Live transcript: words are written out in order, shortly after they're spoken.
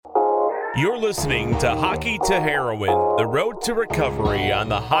You're listening to Hockey to Heroin, the road to recovery on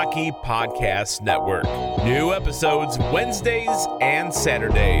the Hockey Podcast Network. New episodes Wednesdays and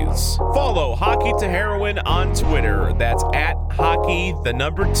Saturdays. Follow Hockey to Heroin on Twitter. That's at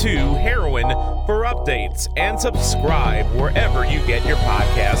hockey2heroin for updates, and subscribe wherever you get your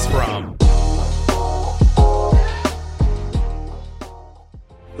podcasts from.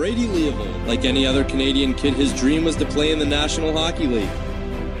 Brady Leavold, like any other Canadian kid, his dream was to play in the National Hockey League.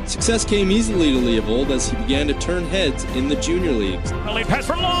 Success came easily to Leavold as he began to turn heads in the junior leagues. A late pass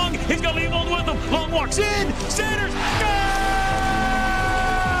from Long. He's got Leavold with him. Long walks in. Centers.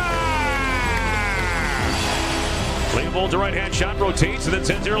 Leavold's a right-hand shot, rotates, and then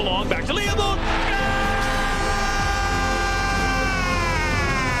sends here Long back to Leavold.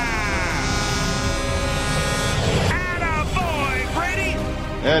 Attaboy, Brady.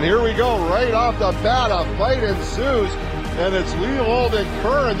 And here we go, right off the bat, a fight ensues. And it's Leavold and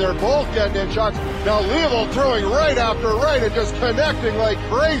Curran. They're both getting in shots. Now Leavold throwing right after right and just connecting like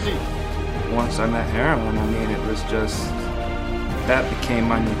crazy. Once I met heroin, it was just, that became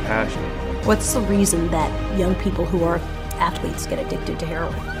my new passion. What's the reason that young people who are athletes get addicted to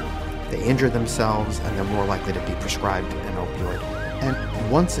heroin? They injure themselves and they're more likely to be prescribed an opioid. And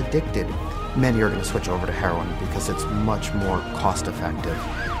once addicted, many are going to switch over to heroin because it's much more cost effective.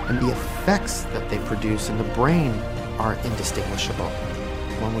 And the effects that they produce in the brain are indistinguishable.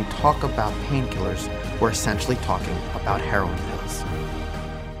 When we talk about painkillers, we're essentially talking about heroin pills.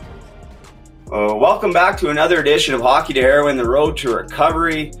 Welcome back to another edition of Hockey to Heroin, the road to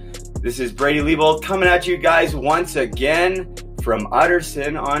recovery. This is Brady Leavold coming at you guys once again from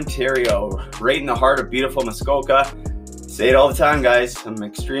Utterson, Ontario, right in the heart of beautiful Muskoka. Say it all the time, guys. I'm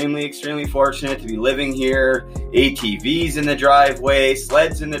extremely fortunate to be living here. ATVs in the driveway,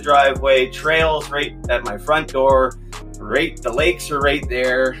 sleds in the driveway, trails right at my front door. The lakes are right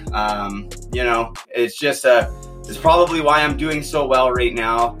there. It's probably why I'm doing so well right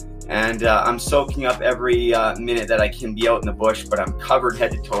now. And I'm soaking up every minute that I can be out in the bush, but I'm covered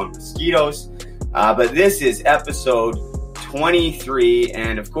head to toe in mosquitoes. But this is episode 23.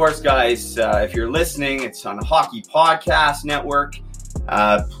 And of course, guys, if you're listening, it's on the Hockey Podcast Network.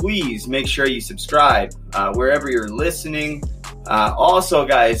 Please make sure you subscribe wherever you're listening. Also,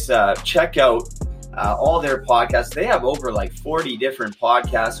 guys, check out all their podcasts. They have over like 40 different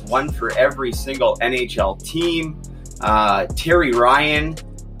podcasts, one for every single NHL team. Terry Ryan,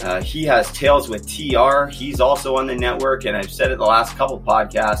 he has Tales with TR. He's also on the network, and I've said it the last couple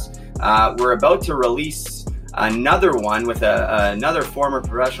podcasts. We're about to release another one with another former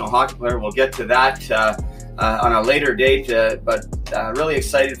professional hockey player. We'll get to that on a later date, but really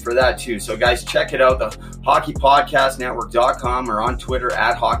excited for that too. So guys, check it out, the hockeypodcastnetwork.com, or on Twitter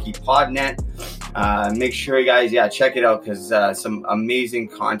at hockeypodnet. Make sure you guys, check it out, because some amazing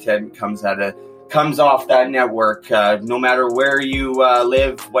content comes off that network. No matter where you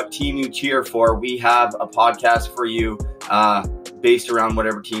live, what team you cheer for, we have a podcast for you based around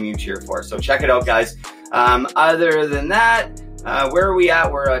whatever team you cheer for. So check it out, guys. Other than that, where are we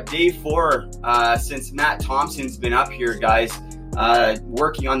at? We're day 4 since Matt Thompson's been up here, guys,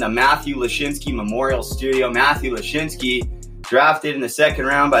 working on the Matthew Lashinsky Memorial Studio. Matthew Lashinsky, drafted in the second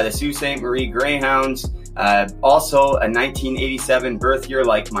round by the Sault Ste. Marie Greyhounds. Also a 1987 birth year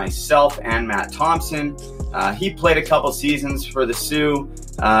like myself and Matt Thompson. He played a couple seasons for the Sioux,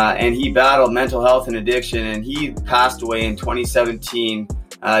 and he battled mental health and addiction, and he passed away in 2017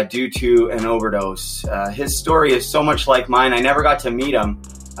 due to an overdose. His story is so much like mine. I never got to meet him,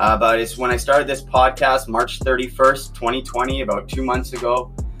 but it's when I started this podcast, March 31st, 2020, about 2 months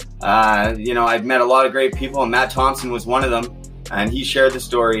ago. I've met a lot of great people, and Matt Thompson was one of them. And he shared the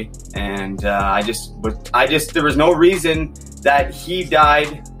story, and there was no reason that he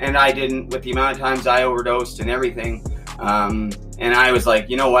died and I didn't, with the amount of times I overdosed and everything. And I was like,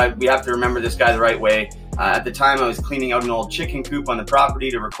 you know what, we have to remember this guy the right way. At the time, I was cleaning out an old chicken coop on the property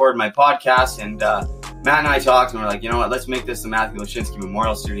to record my podcast, and Matt and I talked, and we're like, you know what, let's make this the Matthew Lashinsky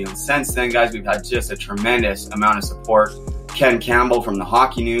Memorial Studio. And since then, guys, we've had just a tremendous amount of support. Ken Campbell from the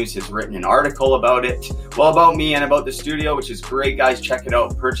Hockey News has written an article about it, about me and about the studio, which is great, guys. Check it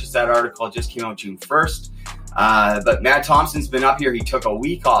out. Purchase that article. It just came out June 1st. But Matt Thompson's been up here. He took a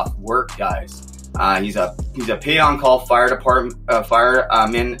week off work, guys. He's a paid on call fire department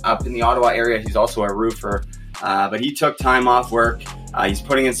fireman up in the Ottawa area. He's also a roofer, but he took time off work. He's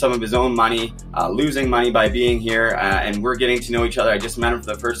putting in some of his own money, losing money by being here, and we're getting to know each other. I just met him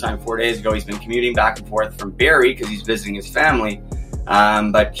for the first time 4 days ago. He's been commuting back and forth from Barrie because he's visiting his family,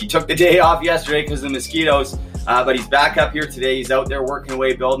 but he took the day off yesterday because of the mosquitoes, but he's back up here today. He's out there working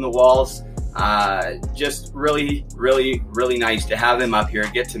away, building the walls. Just really, really, really nice to have him up here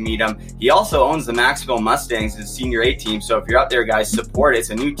and get to meet him. He also owns the Maxville Mustangs, his senior A team. So if you're out there, guys, support it. It's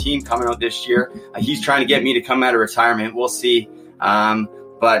a new team coming out this year. He's trying to get me to come out of retirement. We'll see. So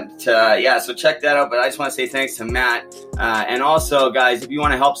check that out. But I just want to say thanks to Matt. And also, guys, if you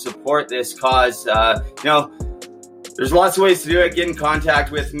want to help support this cause, there's lots of ways to do it. Get in contact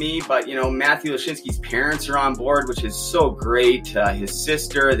with me. But, Matthew Lashinsky's parents are on board, which is so great. His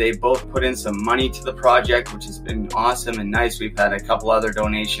sister, they both put in some money to the project, which has been awesome and nice. We've had a couple other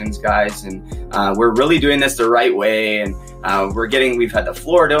donations, guys, and we're really doing this the right way. And we've had the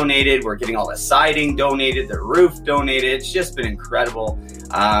floor donated. We're getting all the siding donated, the roof donated. It's just been incredible.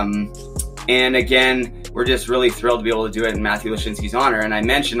 And again, we're just really thrilled to be able to do it in Matthew Lashinsky's honor. And I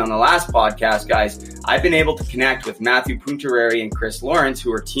mentioned on the last podcast, guys, I've been able to connect with Matthew Puntareri and Chris Lawrence,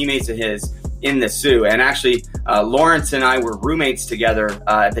 who are teammates of his in the Sioux. And actually, Lawrence and I were roommates together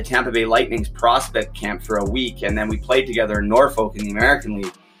at the Tampa Bay Lightning's prospect camp for a week. And then we played together in Norfolk in the American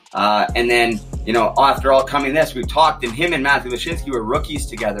League. And then, after all coming this, we talked, and him and Matthew Lashinsky were rookies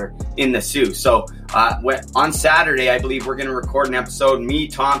together in the Sioux. So on Saturday, I believe we're going to record an episode, me,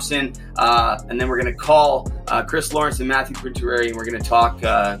 Thompson, and then we're going to call Chris Lawrence and Matthew Puntareri, and we're going to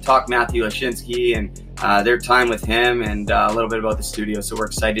talk Matthew Lashinsky and their time with him and a little bit about the studio. So we're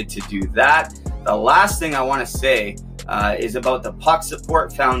excited to do that. The last thing I want to say is about the Puck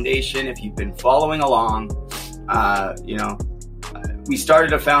Support Foundation. If you've been following along, we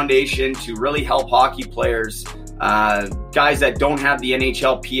started a foundation to really help hockey players, guys that don't have the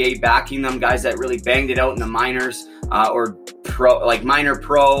NHLPA backing them, guys that really banged it out in the minors or pro, like minor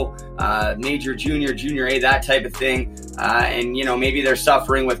pro, major, junior A, that type of thing. And maybe they're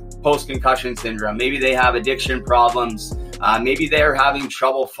suffering with post-concussion syndrome. Maybe they have addiction problems. Maybe they're having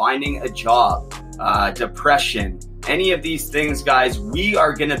trouble finding a job, depression, any of these things, guys. We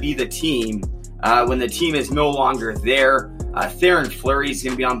are going to be the team when the team is no longer there. Theron Fleury is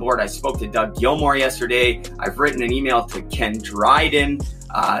going to be on board. I spoke to Doug Gilmore yesterday. I've written an email to Ken Dryden.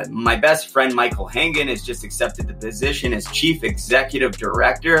 My best friend, Michael Hangen, has just accepted the position as Chief Executive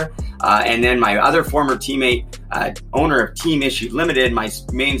Director. And then my other former teammate, owner of Team Issued Limited, my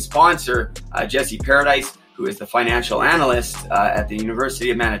main sponsor, Jesse Paradise, who is the financial analyst at the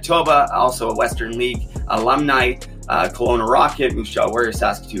University of Manitoba, also a Western League alumni, Kelowna Rocket, Moose Jaw Warrior,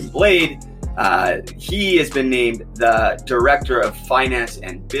 Saskatoon Blade. He has been named the Director of Finance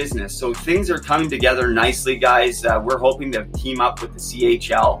and Business. So things are coming together nicely, guys. We're hoping to team up with the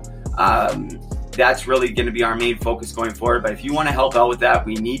CHL. That's really going to be our main focus going forward. But if you want to help out with that,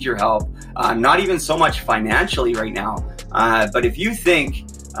 we need your help. Not even so much financially right now, but if you think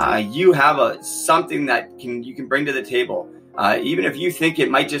you have something that you can bring to the table, even if you think it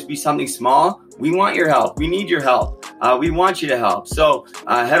might just be something small, we want your help. We need your help. We want you to help. So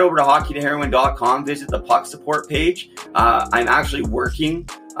head over to hockeytoheroin.com, visit the Puck Support page. I'm actually working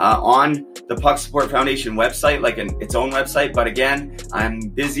on the Puck Support Foundation website, like its own website. But again, I'm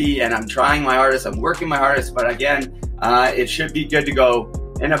busy and I'm trying my hardest. I'm working my hardest. But again, it should be good to go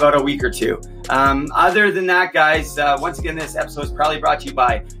in about a week or two. Other than that, guys, once again, this episode is probably brought to you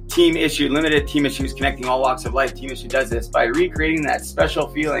by Team Issued Limited. Team Issued is connecting all walks of life. Team Issued does this by recreating that special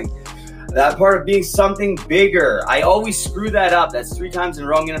feeling, that part of being something bigger. I always screw that up. That's 3 times in a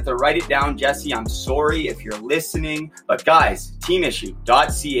row. I'm going to have to write it down. Jesse, I'm sorry if you're listening. But guys,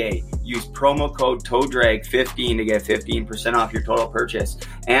 teamissued.ca. Use promo code TOEDRAG15 to get 15% off your total purchase.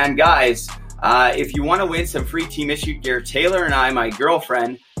 And guys, if you want to win some free Team Issued gear, Taylor and I, my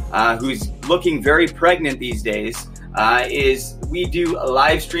girlfriend, who's looking very pregnant these days, we do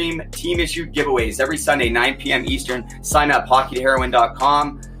live stream Team Issued giveaways every Sunday, 9 p.m. Eastern. Sign up,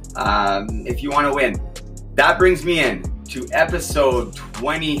 hockeytoheroin.com. If you want to win. That brings me in to episode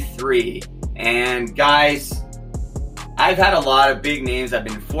 23. And guys, I've had a lot of big names. I've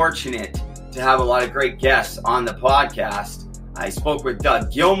been fortunate to have a lot of great guests on the podcast. I spoke with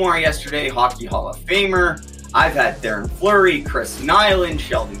Doug Gilmore yesterday, Hockey Hall of Famer. I've had Theron Fleury, Chris Nyland,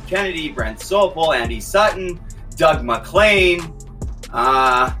 Sheldon Kennedy, Brent Sopel, Andy Sutton, Doug McLean.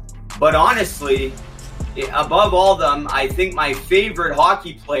 But honestly, above all of them, I think my favorite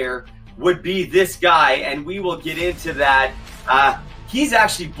hockey player would be this guy, and we will get into that. He's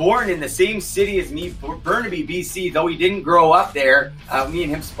actually born in the same city as me, Burnaby, BC, though he didn't grow up there. Me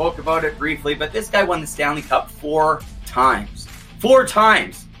and him spoke about it briefly, but this guy won the Stanley Cup 4 times. 4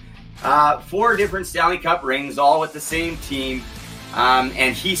 times. 4 different Stanley Cup rings, all with the same team.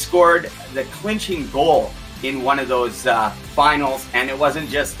 And he scored the clinching goal in one of those finals, and it wasn't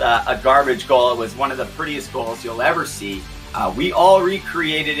just a garbage goal. It was one of the prettiest goals you'll ever see. We all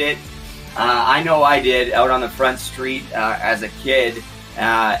recreated it. I know I did, out on the front street as a kid.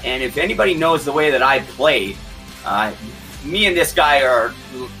 And if anybody knows the way that I played, me and this guy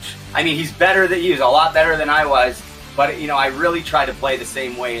he's better than he was, a lot better than I was. But, I really try to play the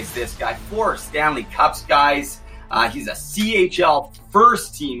same way as this guy. 4 Stanley Cups, guys. He's a CHL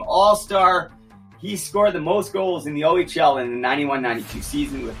first team All-Star. He scored the most goals in the OHL in the 91-92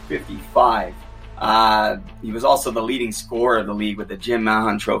 season with 55. He was also the leading scorer of the league with the Jim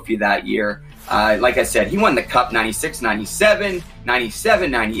Mahon Trophy that year. Like I said, he won the Cup 96-97,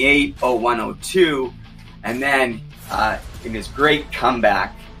 97-98, 01-02. And then in his great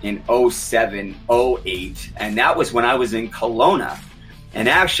comeback in 07-08, and that was when I was in Kelowna. And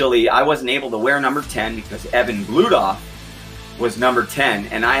actually, I wasn't able to wear number 10 because Evan Bludoff was number 10,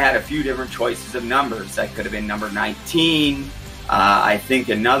 and I had a few different choices of numbers. I could have been number 19. I think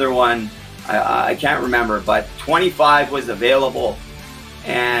another one, I can't remember, but 25 was available,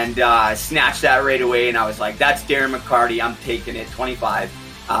 and I snatched that right away, and I was like, that's Darren McCarty, I'm taking it, 25.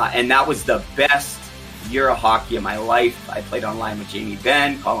 And that was the best year of hockey of my life. I played online with Jamie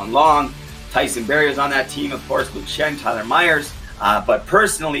Benn, Colin Long, Tyson Berry was on that team, of course, Luke Shen, Tyler Myers. But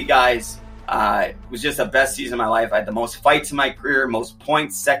personally, guys, it was just the best season of my life. I had the most fights in my career, most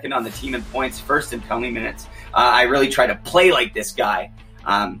points, second on the team in points, first in penalty minutes. I really try to play like this guy.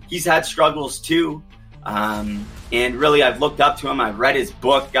 He's had struggles too. And really, I've looked up to him. I've read his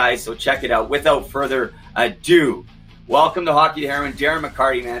book, guys, so check it out. Without further ado, welcome to Hockey to Heroin, Darren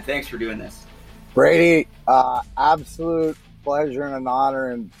McCarty, man. Thanks for doing this. Brady, absolute pleasure and an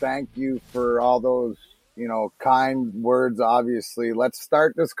honor, and thank you for all those, kind words, obviously. Let's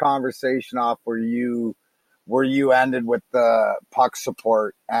start this conversation off where you ended with the puck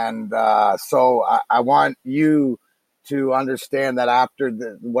support. And so I want you to understand that after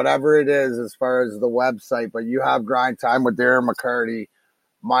whatever it is as far as the website, but you have Grind Time with Darren McCarty,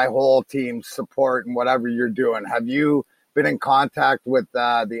 my whole team support and whatever you're doing. Have you been in contact with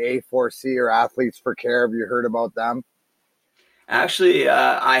the A4C or Athletes for Care? Have you heard about them? Actually,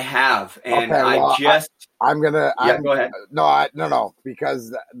 I have, and okay, well, go ahead. No,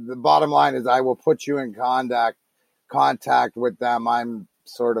 because the bottom line is I will put you in contact with them. I'm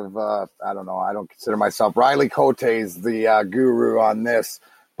sort of, I don't know, I don't consider myself Riley Cote's the guru on this,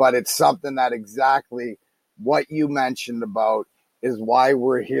 but it's something that exactly what you mentioned about is why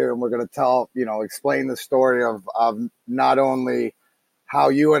we're here, and we're going to explain the story of not only how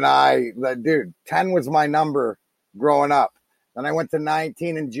you and I, 10 was my number growing up. Then I went to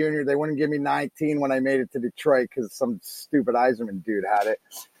 19 in junior. They wouldn't give me 19 when I made it to Detroit because some stupid Eiserman dude had it.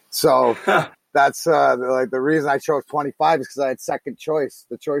 So that's the reason I chose 25 is because I had second choice.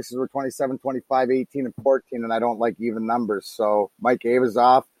 The choices were 27, 25, 18, and 14, and I don't like even numbers. So Mike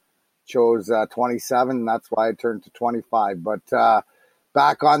Avizoff chose 27, and that's why I turned to 25. But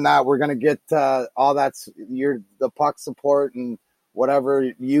back on that, we're going to get all that's the puck support and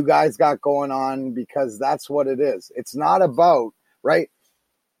whatever you guys got going on, because that's what it is. It's not about, right?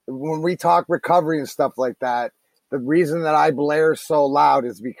 When we talk recovery and stuff like that, the reason that I blare so loud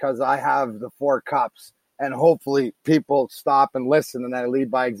is because I have the 4 cups, and hopefully people stop and listen, and I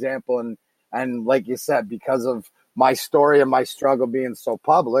lead by example. And like you said, because of my story and my struggle being so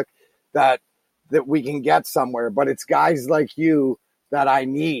public, that we can get somewhere. But it's guys like you that I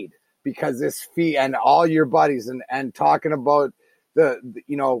need, because this feat and all your buddies and talking about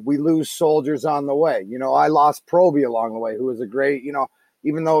we lose soldiers on the way. I lost Proby along the way, who was a great,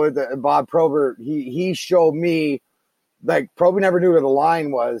 even though Bob Probert, he showed me, like, Proby never knew where the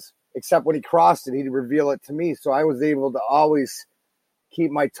line was, except when he crossed it, he'd reveal it to me. So I was able to always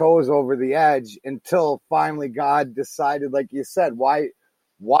keep my toes over the edge until finally God decided, like you said, why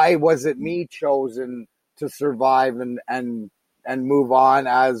was it me chosen to survive and move on,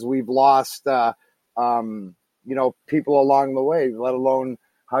 as we've lost, people along the way, let alone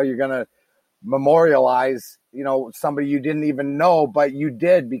how you're going to memorialize, somebody you didn't even know, but you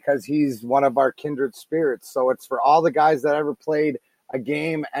did, because he's one of our kindred spirits. So it's for all the guys that ever played a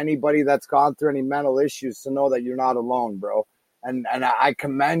game, anybody that's gone through any mental issues, to know that you're not alone, bro. And I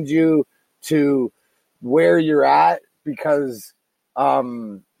commend you to where you're at, because,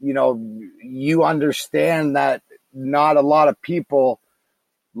 you understand that not a lot of people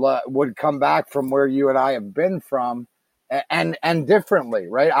would come back from where you and I have been from, and differently,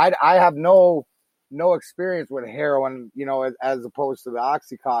 right? I have no experience with heroin, as opposed to the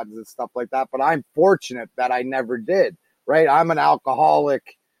Oxycontins and stuff like that, but I'm fortunate that I never did, right? I'm an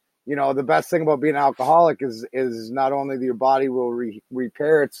alcoholic. The best thing about being an alcoholic is not only that your body will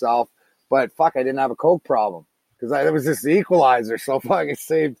repair itself, but I didn't have a coke problem, because it was just the equalizer. So fucking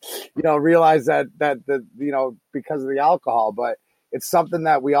saved, realize that because of the alcohol. But it's something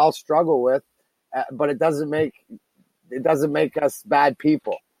that we all struggle with, but it doesn't make it doesn't make us bad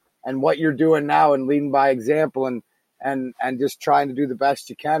people. And what you're doing now and leading by example and just trying to do the best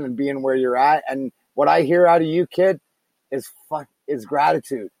you can and being where you're at. And what I hear out of you, kid, is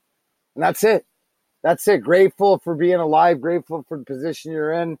gratitude. And that's it. That's it. Grateful for being alive, grateful for the position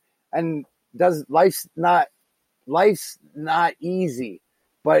you're in. And life's not easy,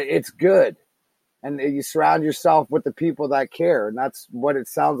 but it's good. And you surround yourself with the people that care. And that's what it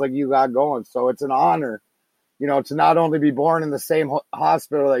sounds like you got going. So it's an honor, to not only be born in the same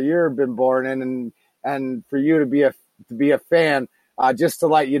hospital that you've been born in and for you to be a fan, just to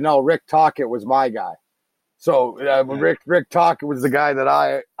let you know, Rick Tocchet was my guy. So Rick Tocchet was the guy that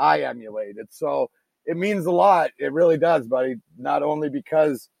I emulated. So it means a lot. It really does, buddy. Not only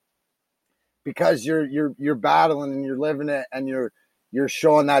because you're battling and you're living it and you're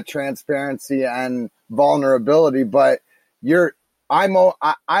showing that transparency and vulnerability, but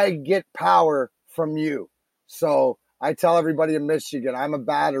I get power from you. So I tell everybody in Michigan, I'm a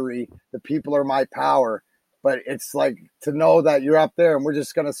battery. The people are my power. But it's like to know that you're up there and we're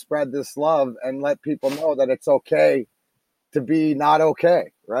just going to spread this love and let people know that it's okay to be not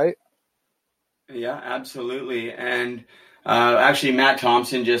okay, right? Yeah, absolutely. And actually, Matt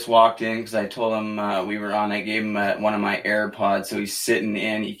Thompson just walked in because I told him we were on. I gave him one of my AirPods, so he's sitting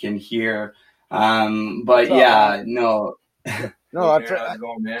in. He can hear. But yeah, no. No, that's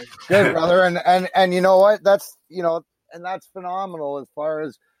going, man. Good, brother. And you know what? That's, and that's phenomenal as far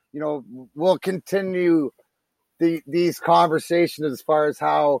as, we'll continue these conversations as far as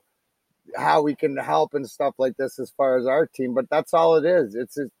how we can help and stuff like this as far as our team. But that's all it is.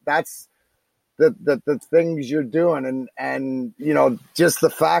 That's the things you're doing. And, just the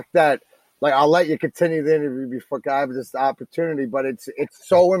fact that, like, I'll let you continue the interview before I have this opportunity, but it's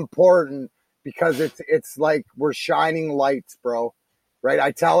so important because it's like we're shining lights, bro. Right?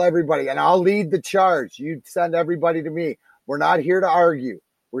 I tell everybody, and I'll lead the charge. You send everybody to me. We're not here to argue.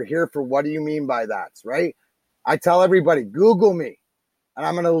 We're here for what do you mean by that, right? I tell everybody, Google me, and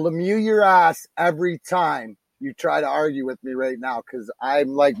I'm going to Lemieux your ass every time you try to argue with me right now because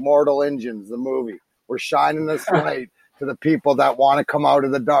I'm like Mortal Engines, the movie. We're shining this light to the people that want to come out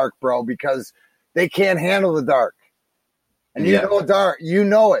of the dark, bro, because they can't handle the dark. And you know dark, you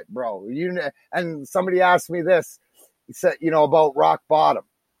know it, bro. And somebody asked me this. He said, about rock bottom.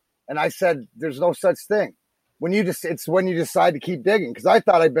 And I said, there's no such thing. It's when you decide to keep digging. Because I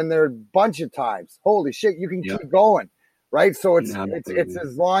thought I'd been there a bunch of times. Holy shit, you can keep going, right? So it's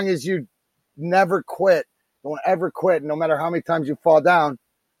as long as you never quit, don't ever quit. No matter how many times you fall down,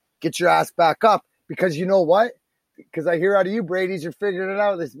 get your ass back up. Because you know what? Because I hear out of you, Brady's, you're figuring it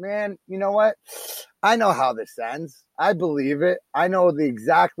out. This man, you know what? I know how this ends. I believe it. I know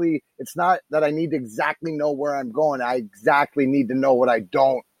it's not that I need to exactly know where I'm going. I exactly need to know what I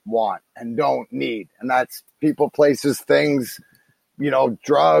don't want and don't need. And that's people, places, things,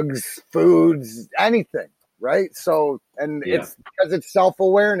 drugs, foods, anything, right? So, it's because it's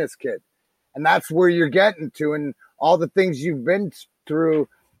self-awareness, kid. And that's where you're getting to and all the things you've been through.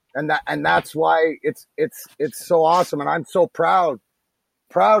 And that's why it's so awesome. And I'm so proud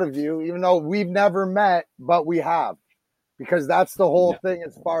of you, even though we've never met, but we have, because that's the whole thing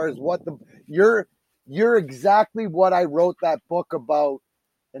as far as you're exactly what I wrote that book about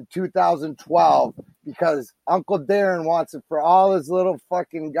in 2012, because Uncle Darren wants it for all his little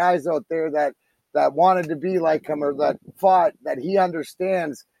fucking guys out there that wanted to be like him or that fought, that he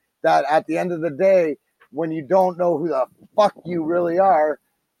understands that at the end of the day, when you don't know who the fuck you really are,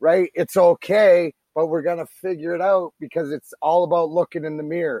 right? It's okay, but we're going to figure it out because it's all about looking in the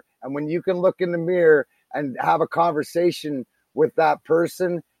mirror. And when you can look in the mirror and have a conversation with that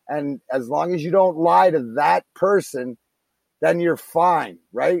person, and as long as you don't lie to that person, then you're fine,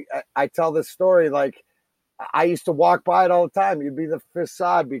 right? I tell this story, like I used to walk by it all the time. You'd be the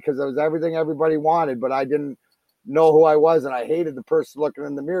facade because it was everything everybody wanted, but I didn't know who I was, and I hated the person looking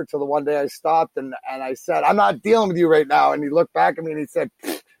in the mirror till the one day I stopped and I said, I'm not dealing with you right now. And he looked back at me and he said,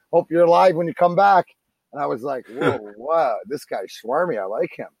 hope you're alive when you come back. And I was like, whoa, wow, this guy's swarmy. I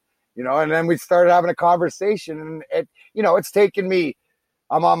like him, and then we started having a conversation, and it's taken me,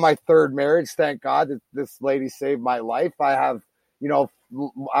 I'm on my third marriage. Thank God that this lady saved my life. I have,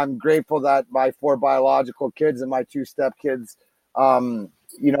 I'm grateful that my 4 biological kids and my 2 step kids, are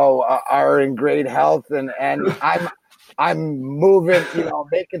in great health, and I'm moving,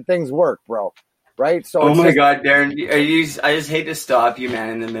 making things work, bro. Right. So, oh my God, Darren, I just hate to stop you, man,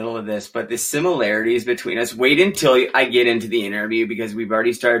 in the middle of this, but the similarities between us, wait until I get into the interview because we've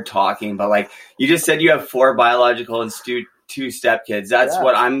already started talking, but like you just said, you have 4 biological and 2 step kids. That's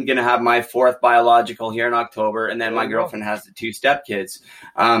what I'm going to have, my 4th biological here in October. And then my girlfriend has the 2 step kids.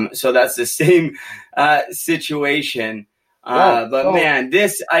 So that's the same situation. Man,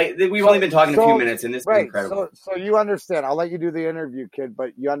 we've only been talking a few minutes, and this has been incredible. So you understand. I'll let you do the interview, kid,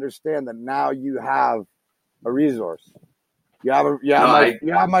 but you understand that now you have a resource. You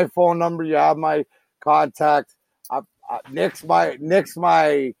have my phone number. You have my contact. Nick's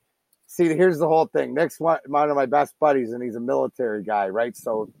my. See, here's the whole thing. Nick's one of my best buddies, and he's a military guy, right?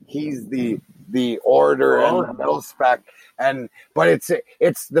 So he's the order and the middle spec, but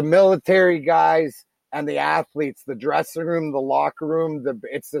it's the military guys and the athletes, the dressing room, the locker room.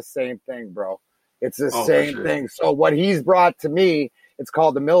 It's the same thing, bro. It's the same thing. So what he's brought to me, it's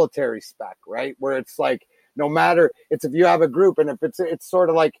called the military spec, right? Where it's like no matter if you have a group, and if it's sort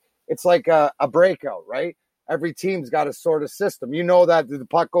of like it's like a breakout, right? Every team's got a sort of system. You know that the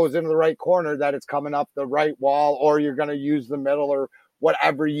puck goes into the right corner, that it's coming up the right wall, or you're going to use the middle or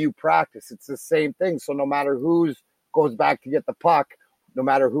whatever you practice. It's the same thing. So no matter who goes back to get the puck, no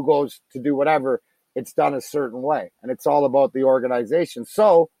matter who goes to do whatever, it's done a certain way. And it's all about the organization.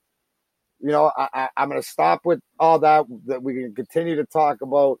 So, I'm going to stop with all that we can continue to talk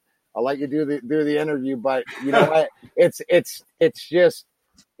about. I'll let you do the interview, but you know what? It's just,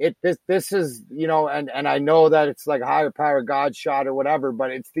 this is, and I know that it's like higher power God shot or whatever,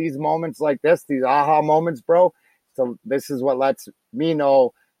 but it's these moments like this, these aha moments, bro. So this is what lets me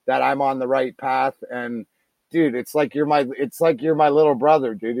know that I'm on the right path. And dude, it's like you're my little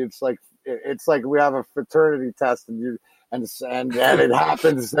brother, dude. It's like we have a fraternity test and it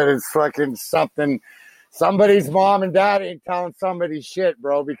happens that it's fucking something. Somebody's mom and dad ain't telling somebody shit,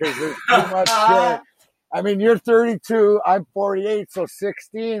 bro, because there's too much shit. I mean, you're 32, I'm 48, so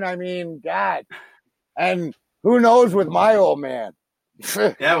 16. I mean, God. And who knows with my old man?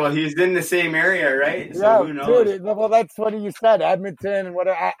 Yeah, well, he's in the same area, right? So who knows? Dude, well, that's what you said, Edmonton and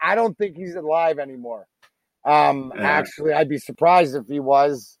whatever. I don't think he's alive anymore. Actually, I'd be surprised if he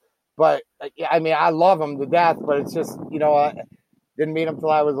was. But, I mean, I love him to death, but it's just, I didn't meet him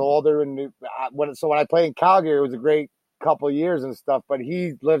till I was older. And when I played in Calgary, it was a great couple of years and stuff, but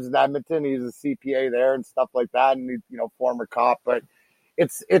he lives in Edmonton. He's a CPA there and stuff like that, and he's former cop. But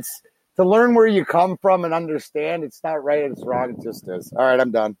it's to learn where you come from and understand. It's not right and it's wrong. It just is. All right,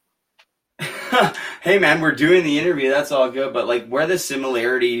 I'm done. Hey man, we're doing the interview. That's all good, but like where the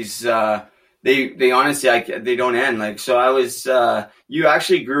similarities, they honestly they don't end. Like so, I was you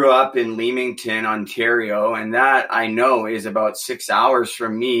actually grew up in Leamington, Ontario, and that I know is about 6 hours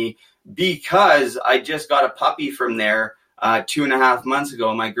from me. Because I just got a puppy from there 2.5 months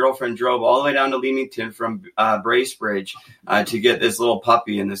ago. My girlfriend drove all the way down to Leamington from Bracebridge to get this little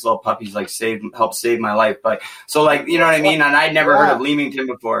puppy, and this little puppy's like helped save my life. But so like you know what I mean. And I'd never heard of Leamington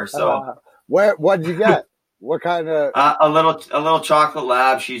before. So what'd you get? What kind of a little chocolate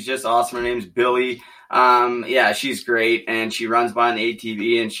lab? She's just awesome. Her name's Billy. Yeah, she's great, and she runs by an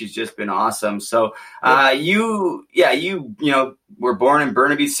ATV, and she's just been awesome. So, you were born in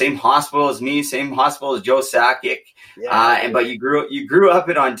Burnaby, same hospital as me, same hospital as Joe Sakic. But you grew up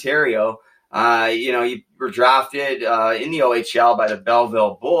in Ontario. You were drafted in the OHL by the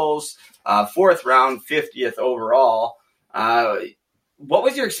Belleville Bulls, 4th round, 50th overall. What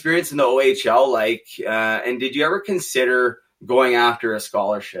was your experience in the OHL like? And did you ever consider going after a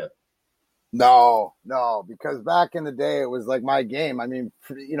scholarship? No, because back in the day, it was like my game. I mean,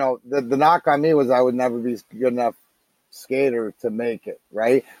 the knock on me was I would never be good enough skater to make it,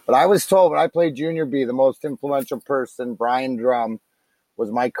 right? But I was told when I played Junior B, the most influential person, Brian Drum, was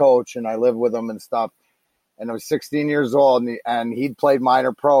my coach, and I lived with him and stuff. And I was 16 years old, and he'd played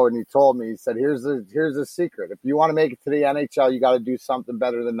minor pro, and he told me, he said, here's the secret. If you want to make it to the NHL, you got to do something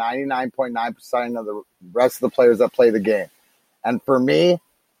better than 99.9% of the rest of the players that play the game. And for me,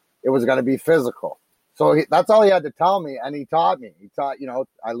 it was going to be physical. So that's all he had to tell me. And he taught me.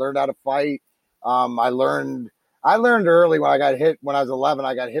 I learned how to fight. I learned early when I was 11,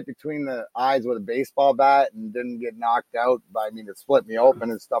 I got hit between the eyes with a baseball bat and didn't get knocked out. It split me open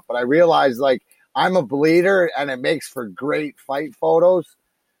and stuff. But I realized like I'm a bleeder and it makes for great fight photos,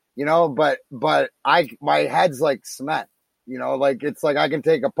 but my head's like cement, like it's like I can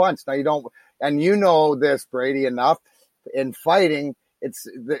take a punch. Now you don't, and this, Brady, enough in fighting.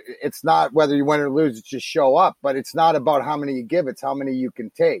 It's not whether you win or lose, it's just show up, but it's not about how many you give, it's how many you can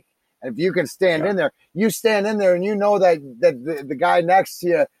take. And if you can stand in there, you stand in there and that the guy next to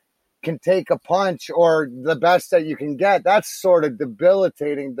you can take a punch or the best that you can get. That's sort of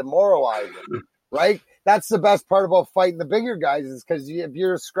debilitating, demoralizing, right? That's the best part about fighting the bigger guys is because if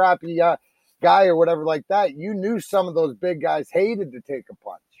you're a scrappy guy or whatever like that, you knew some of those big guys hated to take a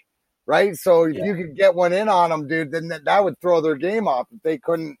punch. Right. So if you could get one in on them, dude, then that would throw their game off if they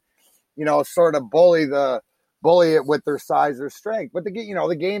couldn't, sort of bully it with their size or strength. But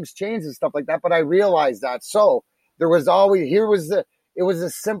the game's changed and stuff like that. But I realized that. So there was always, it was a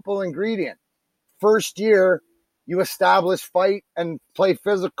simple ingredient. First year, you establish fight and play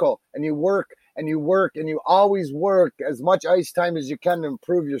physical, and you work and you work and you always work as much ice time as you can to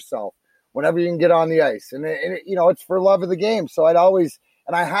improve yourself whenever you can get on the ice. And it's for love of the game. So I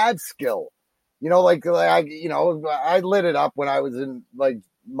had skill, I lit it up when I was in like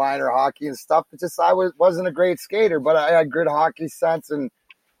minor hockey and stuff. It's just, I wasn't a great skater, but I had good hockey sense.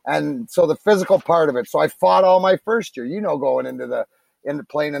 And so the physical part of it. So I fought all my first year, going into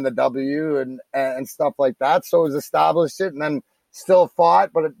playing in the W and stuff like that. So it was established it, and then still fought,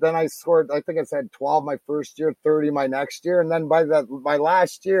 but then I scored, I think I said 12 my first year, 30 my next year. And then my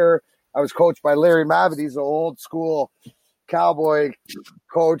last year, I was coached by Larry Mavitt. He's an old school Cowboy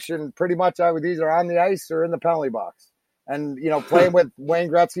coach, and pretty much I was either on the ice or in the penalty box. And, playing with Wayne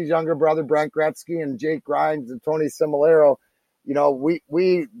Gretzky's younger brother, Brent Gretzky, and Jake Grimes and Tony Similero,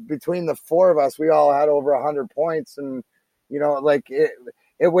 we between the four of us, we all had over 100 points. And,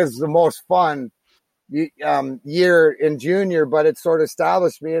 it was the most fun year in junior, but it sort of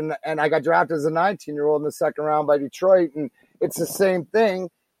established me. And I got drafted as a 19-year-old in the second round by Detroit. And it's the same thing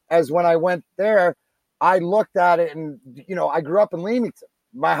as when I went there. I looked at it and, I grew up in Leamington.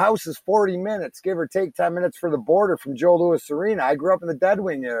 My house is 40 minutes, give or take 10 minutes for the border from Joe Louis Arena. I grew up in the Dead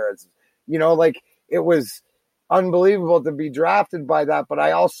Wing era. It was unbelievable to be drafted by that. But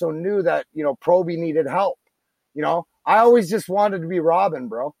I also knew that, Proby needed help. I always just wanted to be Robin,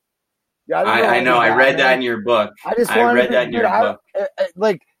 bro. Yeah, I know. I read that in your book. I read that in your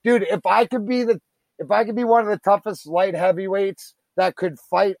book. Dude, if I could be one of the toughest light heavyweights that could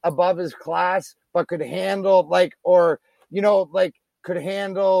fight above his class, but could handle could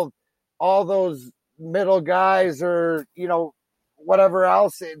handle all those middle guys or, whatever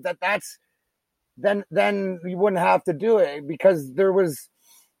else, then you wouldn't have to do it, because there was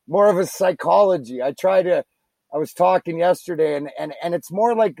more of a psychology. I was talking yesterday, and it's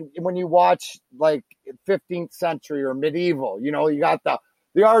more like when you watch like 15th century or medieval, you got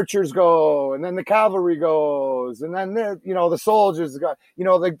the archers go, and then the cavalry goes, and then the soldiers go,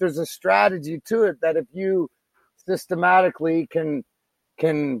 there's a strategy to it that if you systematically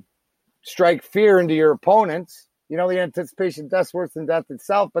can strike fear into your opponents, the anticipation of death's worse than death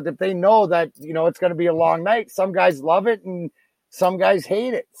itself. But if they know that, it's going to be a long night, some guys love it and some guys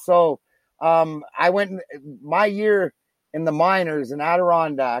hate it. So, I went my year in the minors in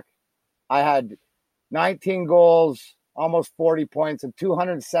Adirondack. I had 19 goals, almost 40 points, and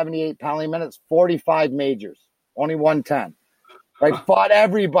 278 penalty minutes, 45 majors, only 110. Right, fought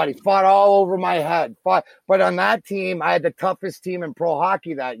everybody, fought all over my head. But on that team, I had the toughest team in pro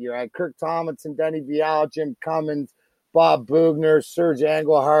hockey that year. I had Kirk Tomlinson, Denny Vial, Jim Cummins, Bob Bugner, Serge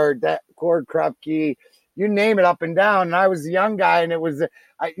Engelhardt, Cord Krupke, you name it, up and down. And I was a young guy, and it was,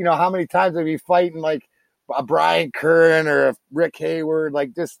 how many times I'd be fighting like a Brian Curran or a Rick Hayward,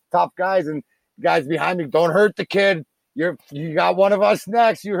 like just tough guys, and guys behind me, don't hurt the kid. You got one of us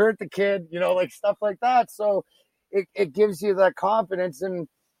next. You hurt the kid, stuff like that. So it gives you that confidence. And,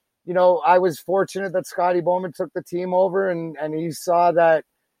 I was fortunate that Scotty Bowman took the team over, and he saw that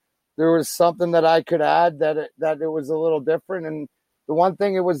there was something that I could add, that it was a little different. And the one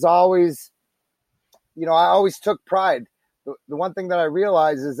thing, it was always, I always took pride. The one thing that I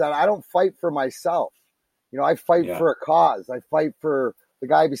realized is that I don't fight for myself. I fight for a cause. I fight for the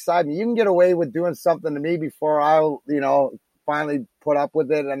guy beside me. You can get away with doing something to me before I'll, finally put up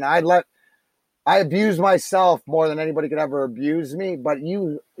with it. And I abuse myself more than anybody could ever abuse me. But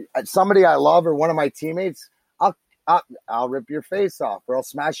somebody I love, or one of my teammates, I'll rip your face off, or I'll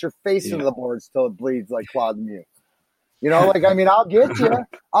smash your face into the boards till it bleeds like Claude Mew. I'll get you.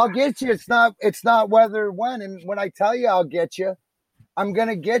 I'll get you. It's not whether, when. And when I tell you I'll get you, I'm going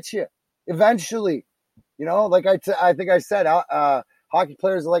to get you eventually. I think I said, hockey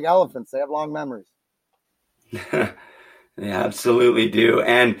players are like elephants. They have long memories. They absolutely do.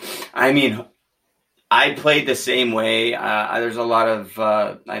 And I played the same way. There's a lot of,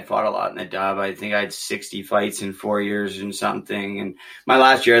 I fought a lot in the dub. I think I had 60 fights in 4 years and something. And my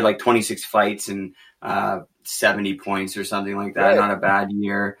last year I had like 26 fights and 70 points or something like that. Right. Not a bad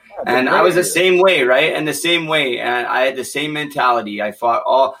year. And I was the same way, right? And the same way. And I had the same mentality. I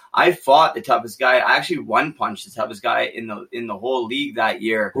fought the toughest guy. I actually one punched the toughest guy in the whole league that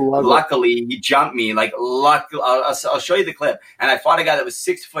year. Luckily, he jumped me. I'll show you the clip. And I fought a guy that was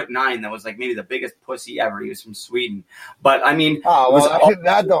 6'9", that was like maybe the biggest pussy ever. He was from Sweden. But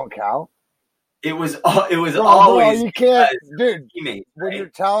that don't count. It was always, bro, you can't, dude. Teammate, when right? you're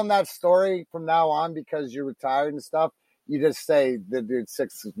telling that story from now on because you're retired and stuff, you just say the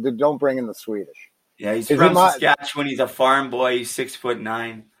dude don't bring in the Swedish. Yeah, he's from Saskatchewan. He's a farm boy. He's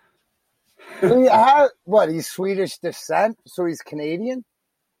 6'9". He's Swedish descent, so he's Canadian?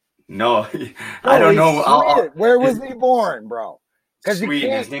 No, I don't know. Where was he born, bro?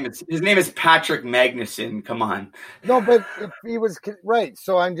 Sweden. His name is Patrick Magnuson. Come on. No, but if he was right,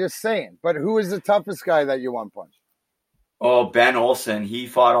 so I'm just saying. But who is the toughest guy that you one punch? Oh, Ben Olsen. He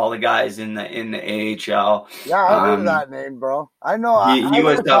fought all the guys in the AHL. Yeah, I heard that name, bro. I know. He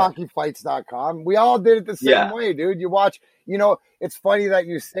was hockeyfights.com. We all did it the same way, dude. You watch. You know, it's funny that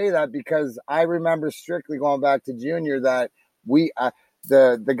you say that because I remember strictly going back to junior that we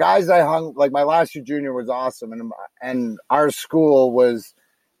the guys I hung, like my last year junior was awesome, and our school was,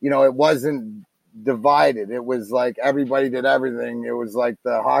 you know, it wasn't divided. It was like everybody did everything. It was like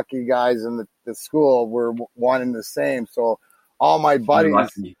the hockey guys in the school were one and the same. So all my buddies,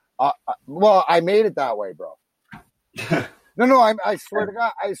 well, I made it that way, bro. No, I swear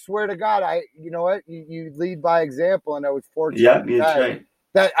to God, you know what? You lead by example, and I was fortunate. Yeah, that's right.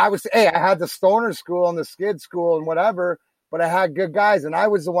 That I had the stoner school and the skid school and whatever, but I had good guys, and I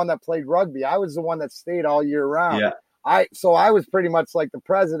was the one that played rugby. I was the one that stayed all year round. Yeah. So I was pretty much like the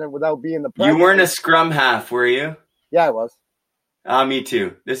president without being the president. You weren't a scrum half, were you? Yeah, I was. Me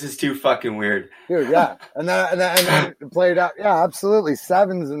too. This is too fucking weird. Dude, yeah. And then played out. Yeah, absolutely.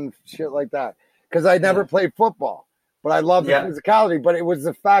 Sevens and shit like that. Because I never played football. But I love the physicality. But it was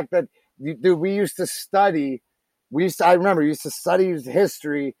the fact that, dude, we used to study. I remember we used to study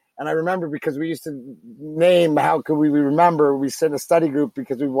history. And I remember because we used to name, how could we remember? We sit in a study group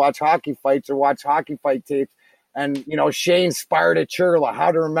because we watch hockey fights or watch hockey fight tapes. And, you know, Shane Sparta Churla,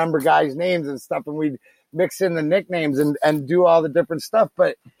 how to remember guys' names and stuff. And we'd mix in the nicknames and do all the different stuff.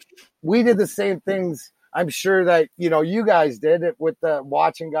 But we did the same things. I'm sure that, you know, you guys did it with the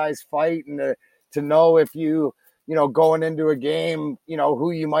watching guys fight and to know if you know, going into a game, you know,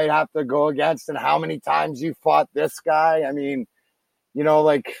 who you might have to go against and how many times you fought this guy. I mean, you know,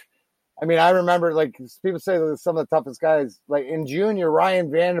 I remember, like, people say that some of the toughest guys, like in junior,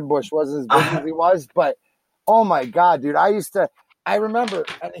 Ryan Vandenbush wasn't as big as he was, but oh my God, dude, I remember,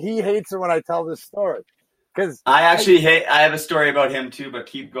 and he hates it when I tell this story. Because I have a story about him too, but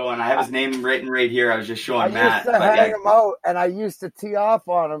keep going. I have his name written right here. I was just showing Matt. I used to hang him out, and I used to tee off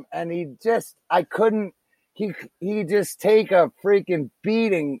on him, and he just take a freaking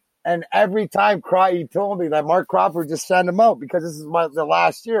beating. And every time he told me that Mark Crawford just send him out because this is the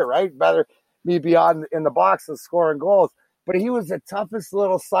last year, right? Better me be in the box and scoring goals. But he was the toughest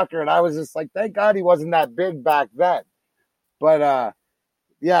little sucker, and I was just like, thank God he wasn't that big back then. But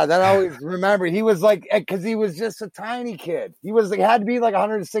yeah, that I always remember. He was like, because he was just a tiny kid. He was had to be like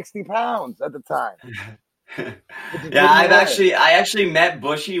 160 pounds at the time. Yeah, I actually met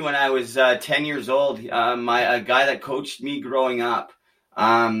Bushy when I was 10 years old. A guy that coached me growing up.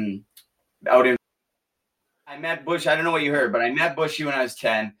 I met Bush. I don't know what you heard, but I met Bushy when I was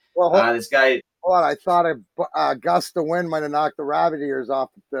 10. Well, this guy. Hold on, I thought a gust of wind might have knocked the rabbit ears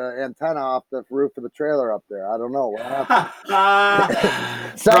off the antenna off the roof of the trailer up there. I don't know what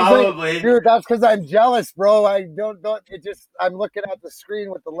happened. Probably, dude. That's because I'm jealous, bro. I don't. It just I'm looking at the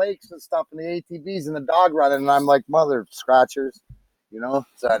screen with the lakes and stuff and the ATVs and the dog running, and I'm like, mother scratchers. You know.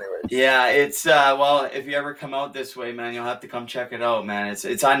 So, anyways. Yeah, it's well, if you ever come out this way, man, you'll have to come check it out, man.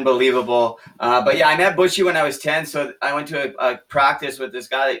 It's unbelievable. But yeah, I met Bushy when I was 10, so I went to a practice with this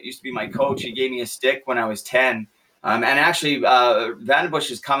guy that used to be my coach. He gave me a stick when I was 10. And actually, Vandenbush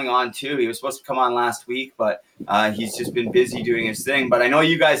is coming on too. He was supposed to come on last week, but he's just been busy doing his thing. But I know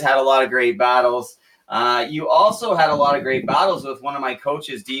you guys had a lot of great battles. You also had a lot of great battles with one of my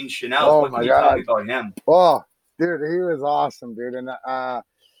coaches, Dean Chanel. Oh, what can you tell me about him? Oh, dude, he was awesome, dude. And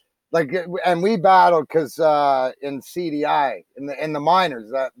and we battled because in CDI in the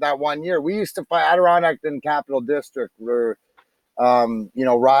minors that 1 year we used to fight Adirondack and Capital District. Were you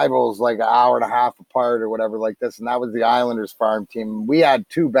know, rivals like an hour and a half apart or whatever like this, and that was the Islanders farm team. We had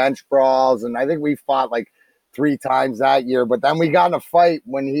 2 bench brawls, and I think we fought like 3 times that year. But then we got in a fight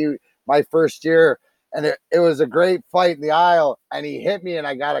when my first year, and it was a great fight in the aisle, and he hit me, and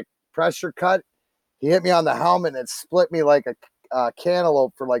I got a pressure cut. He hit me on the helmet, and it split me like a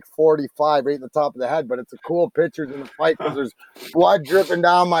cantaloupe for like 45 right in the top of the head. But it's a cool picture in the fight because there's blood dripping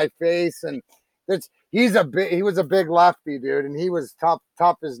down my face, and he was a big lefty, dude, and he was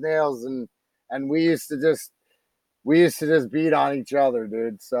tough as nails, and we used to just beat on each other,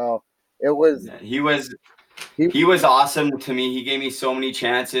 dude. So it was he was awesome to me. He gave me so many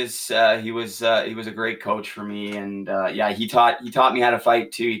chances. He was a great coach for me, and yeah, he taught me how to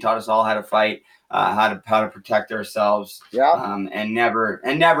fight too. He taught us all how to fight. How to protect ourselves, and never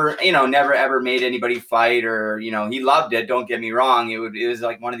ever made anybody fight, or he loved it. Don't get me wrong; it was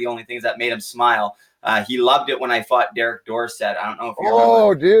like one of the only things that made him smile. He loved it when I fought Derek Dorsett. I don't know if you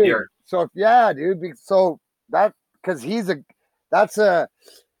remember. Dude, Derek. So yeah, dude. So that because he's a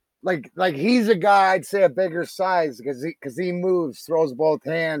guy I'd say a bigger size because he moves, throws both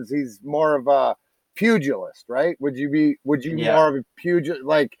hands. He's more of a pugilist, right? Would you more of a pugilist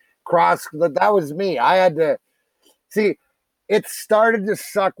like cross? That was me. I had to see. It started to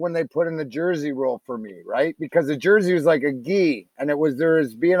suck when they put in the jersey rule for me, right? Because the jersey was like a gi, and there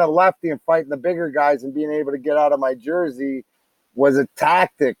was being a lefty and fighting the bigger guys and being able to get out of my jersey was a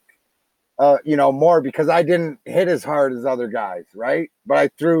tactic, more because I didn't hit as hard as other guys, right? But I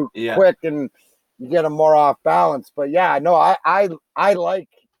threw quick and you get them more off balance. But yeah, no, I like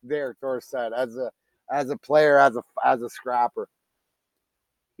Derek Dorsett as a player, as a scrapper.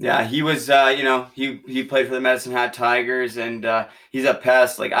 Yeah, he was, he played for the Medicine Hat Tigers, and he's a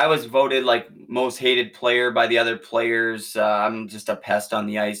pest. Like, I was voted, like, most hated player by the other players. I'm just a pest on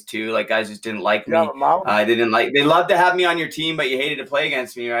the ice, too. Like, guys just didn't like me. They loved to have me on your team, but you hated to play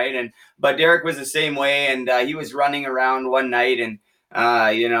against me, right? But Derek was the same way, and he was running around one night, and,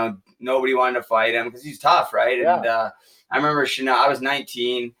 nobody wanted to fight him because he's tough, right? Yeah. And I remember I was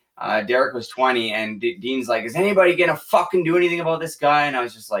 19. Derek was 20, and Dean's like, is anybody going to fucking do anything about this guy? And I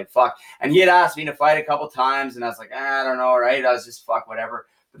was just like, fuck. And he had asked me to fight a couple times, and I was like, I don't know, right? I was just, fuck, whatever.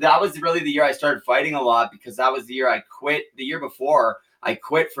 But that was really the year I started fighting a lot because that was the year I quit. The year before, I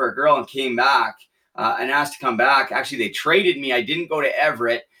quit for a girl and came back and asked to come back. Actually, they traded me. I didn't go to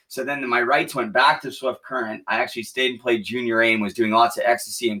Everett. So then my rights went back to Swift Current. I actually stayed and played junior A and was doing lots of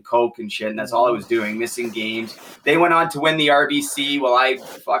ecstasy and coke and shit. And that's all I was doing, missing games. They went on to win the RBC while I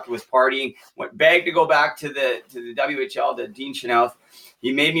fucking was partying. Begged to go back to the WHL, to Dean Chanel.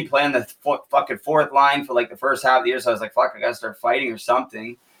 He made me play on the fucking fourth line for like the first half of the year. So I was like, fuck, I got to start fighting or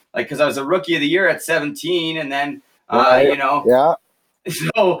something. Like, because I was a rookie of the year at 17. And then, Yeah.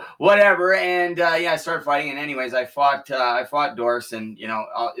 So whatever, and I started fighting, and anyways, I fought Dorse, and it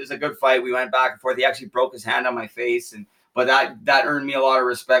was a good fight. We went back and forth. He actually broke his hand on my face, but that earned me a lot of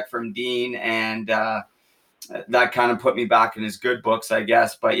respect from Dean, and that kind of put me back in his good books, I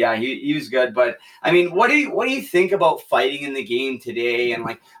guess. But yeah, he was good. But I mean, what do you think about fighting in the game today, and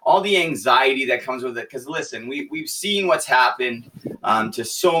like all the anxiety that comes with it? Because listen, we've seen what's happened to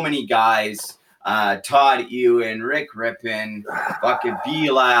so many guys. Todd Ewan, Rick Rippon, fucking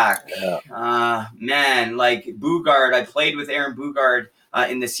Belak, man, like Bugard. I played with Aaron Bugard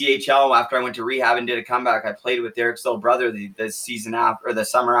in the CHL after I went to rehab and did a comeback. I played with Derek's little brother the season after, or the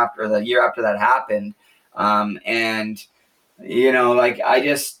summer after, the year after that happened.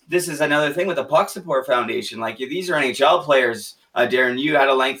 This is another thing with the Puck Support Foundation. Like, these are NHL players. Darren, you had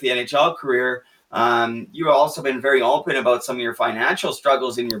a lengthy NHL career. You've also been very open about some of your financial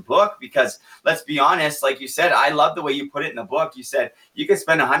struggles in your book, because let's be honest, like you said, I love the way you put it in the book. You said you could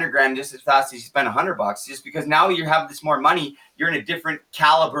spend $100,000 just as fast as you spend $100, just because now you have this more money. You're in a different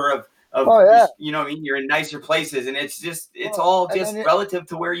caliber of you're in nicer places, and it's all relative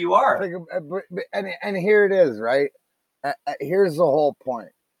to where you are. And here it is, right? Here's the whole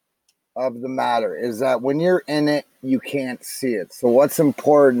point of the matter is that when you're in it, you can't see it. So what's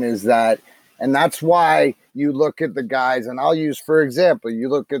important is that. And that's why you look at the guys, and I'll use, for example, you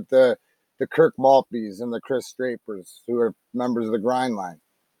look at the Kirk Maltbys and the Chris Drapers, who are members of the Grind Line.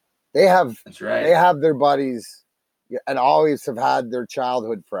 They have their buddies, and always have had their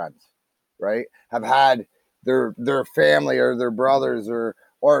childhood friends, right? Have had their family or their brothers or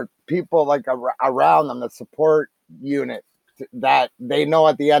people like around them, the support unit that they know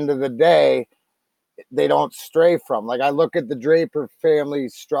at the end of the day they don't stray from. Like, I look at the Draper family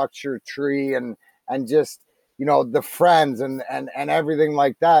structure tree and just, the friends and everything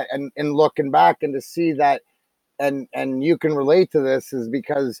like that. And looking back and to see that, and you can relate to this, is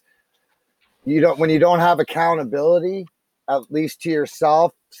because when you don't have accountability, at least to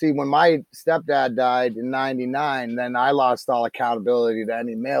yourself. See, when my stepdad died in 99, then I lost all accountability to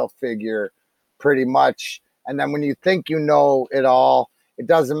any male figure pretty much. And then when you think you know it all, it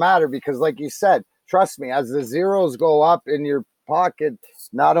doesn't matter, because like you said, trust me, as the zeros go up in your pocket,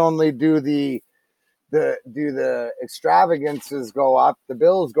 not only do the extravagances go up, the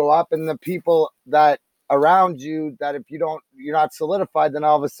bills go up, and the people that around you, that if you're not solidified, then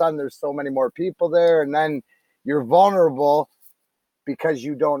all of a sudden there's so many more people there, and then you're vulnerable because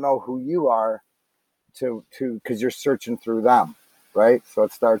you don't know who you are because you're searching through them, right? So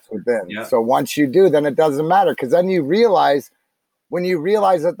it starts within. Yeah. So once you do, then it doesn't matter, because then you realize. When you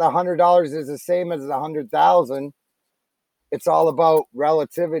realize that the $100 is the same as the 100,000, it's all about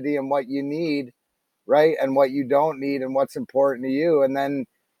relativity and what you need, right? And what you don't need and what's important to you. And then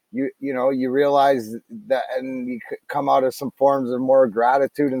you realize that, and you come out of some forms of more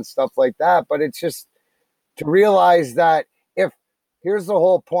gratitude and stuff like that. But it's just to realize that here's the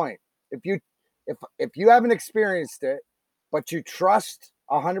whole point. if you haven't experienced it, but you trust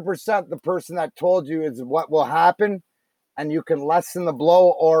 100% the person that told you is what will happen, and you can lessen the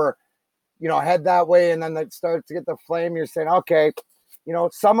blow or, head that way, and then it starts to get the flame, you're saying, okay,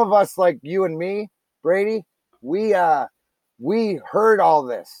 some of us like you and me, Brady, we heard all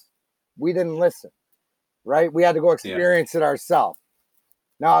this. We didn't listen, right? We had to go experience it ourselves.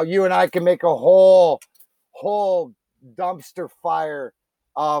 Now you and I can make a whole dumpster fire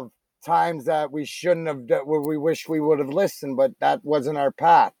of times that we shouldn't have, that we wish we would have listened, but that wasn't our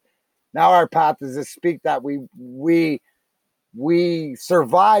path. Now our path is to speak that we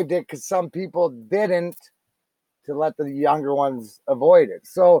survived it because some people didn't, to let the younger ones avoid it.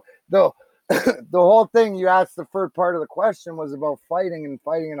 So the whole thing you asked, the first part of the question was about fighting in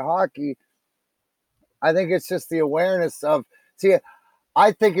hockey. I think it's just the awareness of,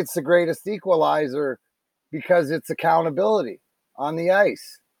 I think it's the greatest equalizer because it's accountability on the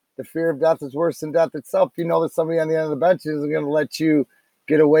ice. The fear of death is worse than death itself. You know that somebody on the end of the bench isn't going to let you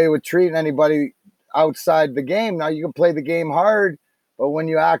get away with treating anybody outside the game. Now you can play the game hard, but when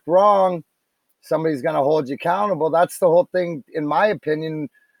you act wrong, somebody's going to hold you accountable. That's the whole thing, in my opinion.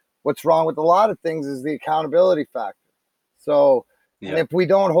 What's wrong with a lot of things is the accountability factor. So, and if we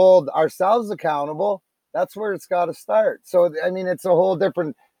don't hold ourselves accountable, that's where it's got to start. So, I mean, it's a whole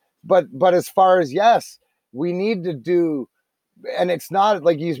different, but as far as, yes, we need to do, and it's not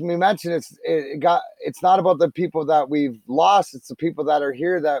like you mentioned, it's not about the people that we've lost. It's the people that are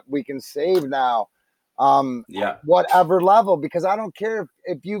here that we can save now. Whatever level, because I don't care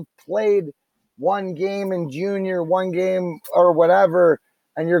if you've played one game in junior, one game or whatever,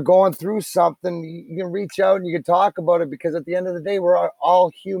 and you're going through something, you can reach out and you can talk about it, because at the end of the day, we're all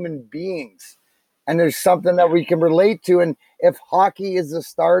human beings and there's something that we can relate to. And if hockey is the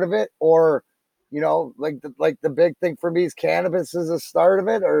start of it, or, like the big thing for me is cannabis is the start of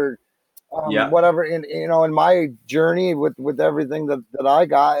it, or whatever, in my journey with everything that I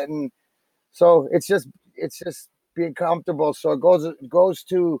got. And so it's just being comfortable. So it goes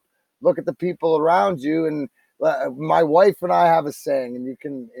to look at the people around you. And my wife and I have a saying, and you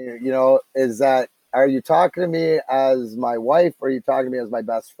can, is that, are you talking to me as my wife, or are you talking to me as my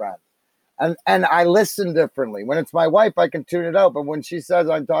best friend? And I listen differently. When it's my wife, I can tune it out. But when she says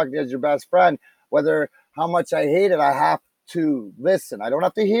I'm talking to you as your best friend, whether how much I hate it, I have to listen. I don't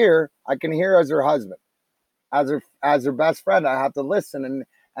have to hear. I can hear as her husband, as her best friend. I have to listen.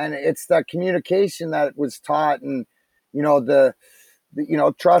 And it's that communication that was taught, and, the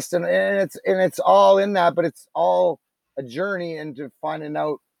trust, and it's all in that, but it's all a journey into finding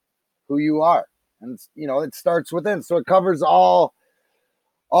out who you are. And, it starts within. So it covers all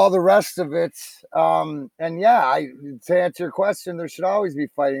the rest of it. To answer your question, there should always be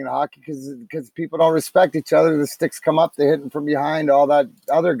fighting in hockey, because people don't respect each other. The sticks come up, they hit them from behind, all that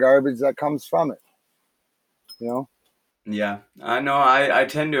other garbage that comes from it, Yeah, I know. I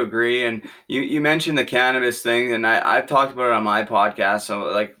tend to agree. And you mentioned the cannabis thing, and I've talked about it on my podcast. So,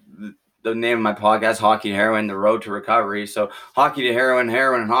 like, the name of my podcast, Hockey to Heroin, The Road to Recovery. So hockey to heroin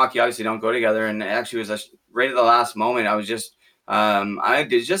and hockey obviously don't go together. And it actually was right at the last moment. I just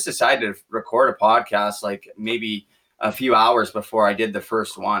decided to record a podcast, like maybe a few hours before I did the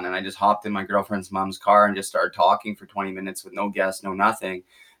first one. And I just hopped in my girlfriend's mom's car and just started talking for 20 minutes with no guests, no nothing.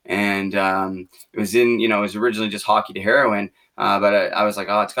 And it was originally just hockey to heroin, but I was like,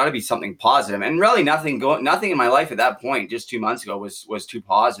 oh, it's got to be something positive. And really nothing in my life at that point, just 2 months ago, was too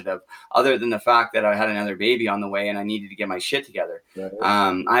positive, other than the fact that I had another baby on the way and I needed to get my shit together. Right.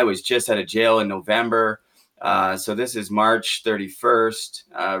 I was just out of jail in November. So this is March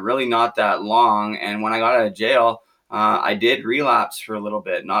 31st, really not that long. And when I got out of jail, I did relapse for a little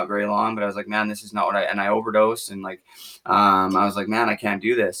bit, not very long, but I was like, man, this is not what I overdosed. And I was like, man, I can't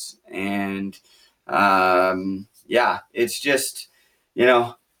do this. And it's just,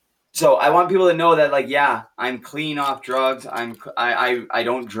 so I want people to know that, I'm clean off drugs. I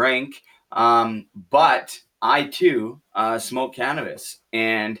don't drink. But I too, smoke cannabis.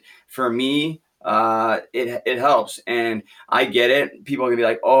 And for me, it helps, and I get it. People can be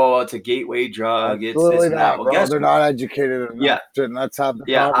like, oh, it's a gateway drug. Absolutely, it's this and that. Well, they're not educated enough to, and let's have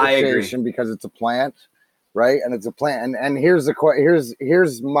the conversation, because it's a plant, right? And it's a plant. And here's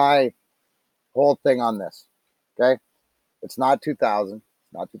my whole thing on this. Okay. It's not 2000, it's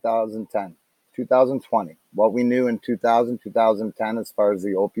not 2010, 2020. What we knew in 2010, as far as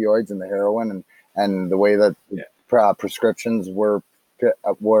the opioids and the heroin and the way that prescriptions were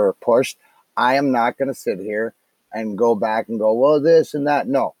pushed. I am not going to sit here and go back and go, well, this and that.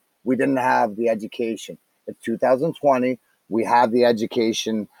 No, we didn't have the education. It's 2020. We have the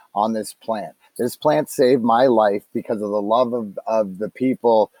education on this plant. This plant saved my life because of the love of the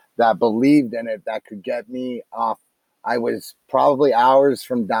people that believed in it, that could get me off. I was probably hours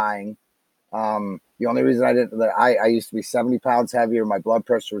from dying. The only reason I used to be 70 pounds heavier. My blood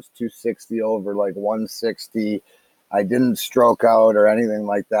pressure was 260 over like 160. I didn't stroke out or anything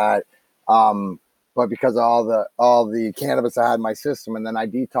like that. But because of all the cannabis I had in my system, and then I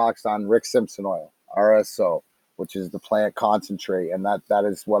detoxed on Rick Simpson oil, RSO, which is the plant concentrate. And that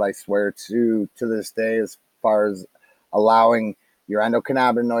is what I swear to this day, as far as allowing your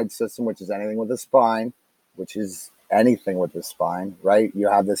endocannabinoid system, which is anything with a spine, which is anything with the spine, right? You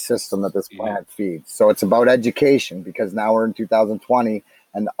have this system that this plant feeds. So it's about education, because now we're in 2020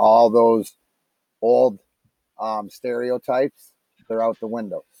 and all those old stereotypes, they're out the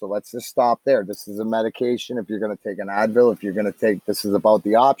window. So let's just stop there. This is a medication. If you're going to take an Advil, if you're going to take, this is about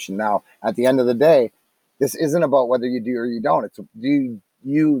the option. Now, at the end of the day, this isn't about whether you do or you don't. It's do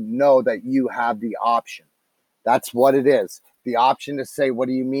you know that you have the option? That's what it is. The option to say, what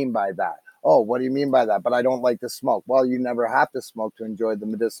do you mean by that? Oh, what do you mean by that? But I don't like to smoke. Well, you never have to smoke to enjoy the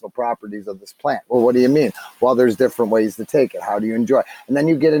medicinal properties of this plant. Well, what do you mean? Well, there's different ways to take it. How do you enjoy it? And then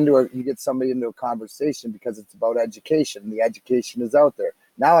you get somebody into a conversation, because it's about education. The education is out there.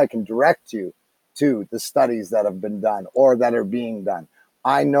 Now I can direct you to the studies that have been done or that are being done.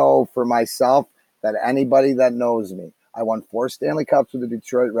 I know for myself that anybody that knows me, I won 4 Stanley Cups with the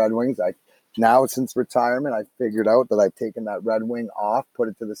Detroit Red Wings. Now, since retirement, I figured out that I've taken that Red Wing off, put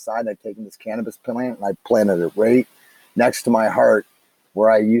it to the side. I've taken this cannabis plant and I planted it right next to my heart,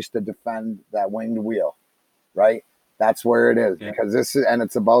 where I used to defend that winged wheel, right? That's where it is, because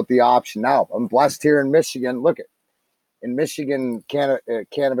it's about the option. Now, I'm blessed here in Michigan. Look, in Michigan,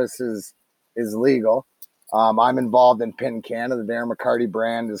 cannabis is legal. I'm involved in Pin Canada. The Darren McCarty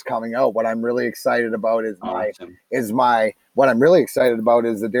brand is coming out. What I'm really excited about is what I'm really excited about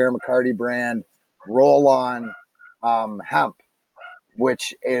is the Darren McCarty brand roll-on hemp,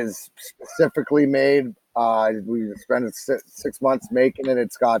 which is specifically made. We spent 6 months making it.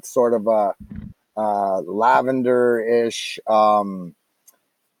 It's got sort of a lavender-ish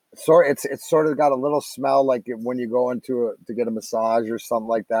it's sort of got a little smell like when you go to get a massage or something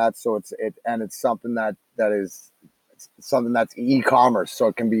like that. So it's something that's e-commerce, so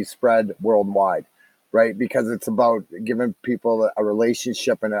it can be spread worldwide, right? Because it's about giving people a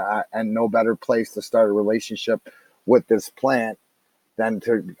relationship, and no better place to start a relationship with this plant than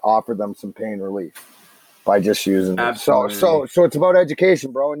to offer them some pain relief by just using it. So it's about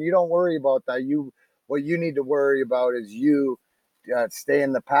education, bro. And you don't worry about that. What you need to worry about is you stay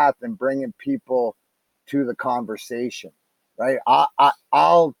in the path and bringing people to the conversation, right?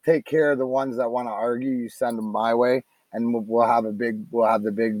 I'll take care of the ones that want to argue. You send them my way, and we'll have the big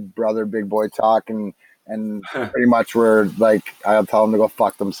brother, big boy talk, and pretty much we're like, I'll tell them to go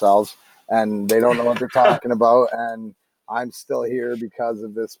fuck themselves, and they don't know what they're talking about. And I'm still here because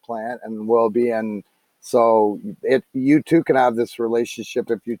of this plant, and will be. And so you too can have this relationship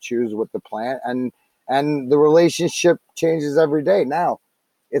if you choose with the plant, and the relationship changes every day. Now,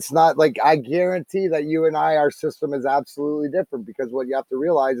 it's not like, I guarantee that you and our system is absolutely different, because what you have to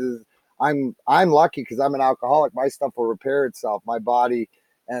realize is I'm lucky because I'm an alcoholic. My stuff will repair itself, my body.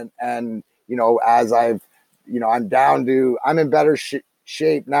 And as I'm in better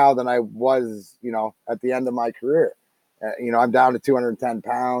shape now than I was, at the end of my career. I'm down to 210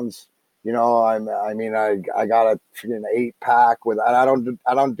 pounds. I got a freaking 8-pack with, I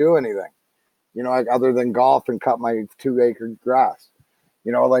don't do anything. Other than golf and cut my 2-acre grass,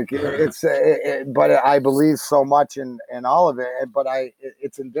 but I believe so much in all of it, but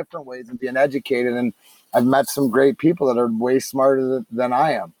it's in different ways, and being educated. And I've met some great people that are way smarter than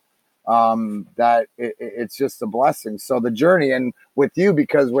I am. That it's just a blessing. So the journey, and with you,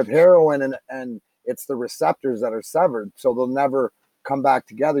 because with heroin and it's the receptors that are severed, so they'll never come back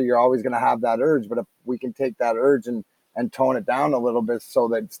together. You're always going to have that urge, but if we can take that urge and tone it down a little bit, so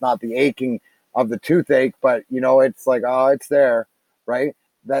that it's not the aching of the toothache, but it's like, oh, it's there, right?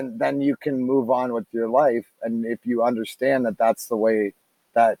 Then you can move on with your life. And if you understand that that's the way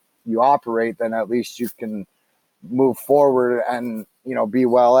that you operate, then at least you can move forward and be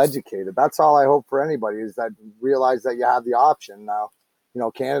well educated. That's all I hope for anybody, is that realize that you have the option now.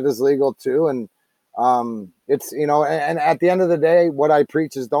 Canada's legal too, and it's and at the end of the day, what I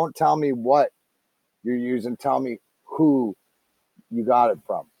preach is, don't tell me what you're using, tell me who you got it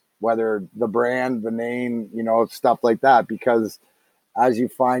from. Whether the brand, the name, stuff like that. Because as you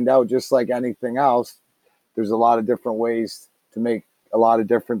find out, just like anything else, there's a lot of different ways to make a lot of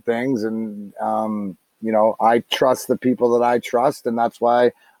different things. And, I trust the people that I trust. And that's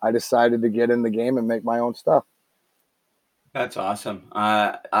why I decided to get in the game and make my own stuff. That's awesome.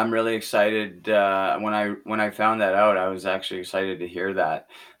 I'm really excited. When I found that out, I was actually excited to hear that.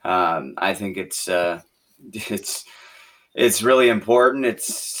 I think it's it's really important.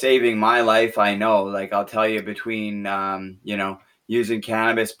 It's saving my life. I know. Like I'll tell you, between using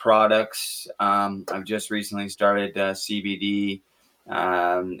cannabis products, I've just recently started CBD,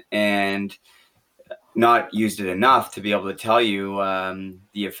 and not used it enough to be able to tell you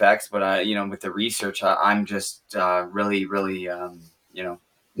the effects, but with the research, I'm just really, really,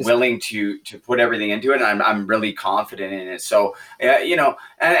 willing to put everything into it, and I'm really confident in it. So,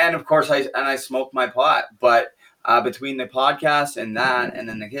 and of course, I smoke my pot, but between the podcast and that, and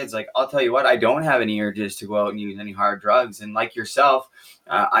then the kids, like I'll tell you what, I don't have any urges to go out and use any hard drugs. And like yourself,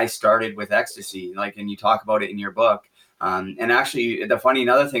 I started with ecstasy, and you talk about it in your book. And actually,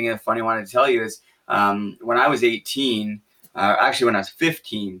 another thing I wanted to tell you is, when I was 18, actually when I was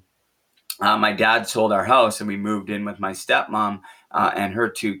 15, my dad sold our house and we moved in with my stepmom and her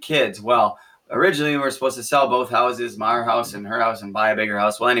 2 kids. Well, originally we were supposed to sell both houses, our house and her house, and buy a bigger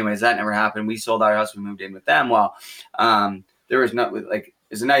house. Well, anyways, that never happened. We sold our house, we moved in with them. Well, there was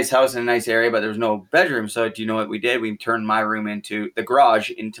it's a nice house in a nice area, but there was no bedroom. So do you know what we did? We turned my room into the garage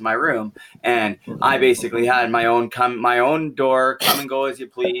into my room. And I basically had my own door, come and go as you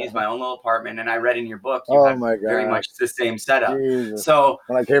please, my own little apartment. And I read in your book, you had my God, very much the same setup. Jesus. So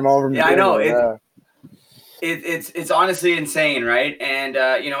when I came over, I know it's honestly insane, right? And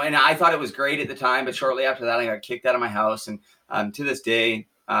and I thought it was great at the time, but shortly after that, I got kicked out of my house, and to this day,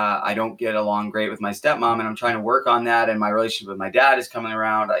 I don't get along great with my stepmom, and I'm trying to work on that. And my relationship with my dad is coming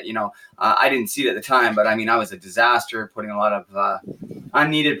around. I didn't see it at the time, but I mean, I was a disaster, putting a lot of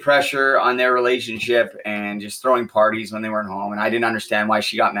unneeded pressure on their relationship and just throwing parties when they weren't home. And I didn't understand why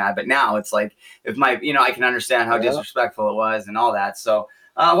she got mad. But now it's like, if I can understand how disrespectful it was and all that. So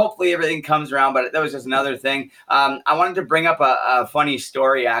hopefully everything comes around, but that was just another thing. I wanted to bring up a funny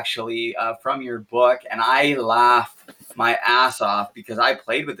story, actually, from your book, and I laughed my ass off because I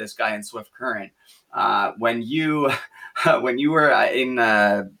played with this guy in Swift Current. When you were in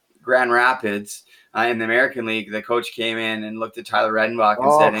Grand Rapids in the American League, the coach came in and looked at Tyler Redenbach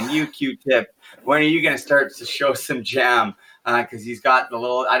and said, "And you, Q-Tip, when are you going to start to show some jam?" Because he's got the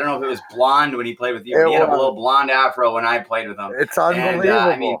little, I don't know if it was blonde when he played with you. He had a little blonde afro when I played with him. It's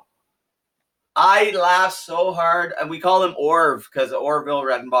unbelievable. I laughed so hard. And we call him Orv because Orville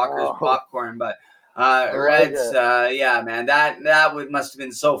Redenbacher's popcorn. But Reds, yeah, man, that must have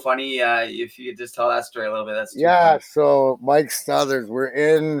been so funny. If you could just tell that story a little bit. That's funny. So Mike Stothers, we're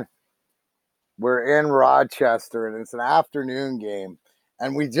in Rochester, and it's an afternoon game,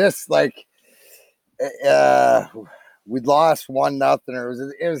 and we just we'd lost 1-0, or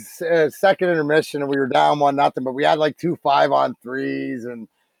it was second intermission, and we were down 1-0, but we had 2 5-on-3s and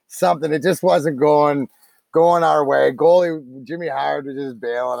something. It just wasn't going our way. Goalie Jimmy Howard was just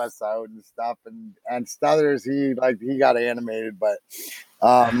bailing us out and stuff, and Stothers, he got animated. But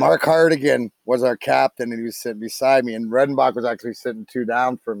Mark Hardigan was our captain, and he was sitting beside me, and Redenbach was actually sitting 2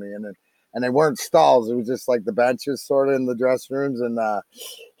 down from me, and they weren't stalls. It was just the benches sort of in the dressing rooms, and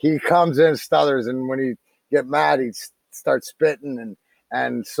he comes in, Stothers, and when he get mad, he'd start spitting,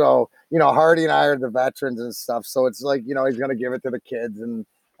 and so Hardy and I are the veterans and stuff, so it's he's gonna give it to the kids, and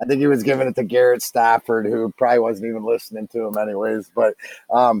I think he was giving it to Garrett Stafford, who probably wasn't even listening to him anyways. But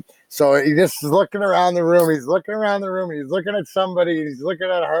so he just is looking around the room. He's looking around the room. He's looking at somebody. He's looking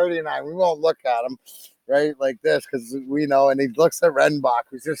at Hardy and I. We won't look at him, right, like this, because we know. And he looks at Redenbach,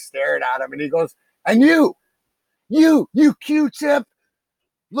 who's just staring at him, and he goes, "And you Q-Tip,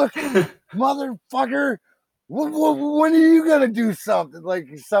 looking motherfucker. When are you gonna do something like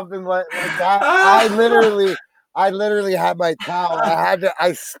that?" I literally had my towel.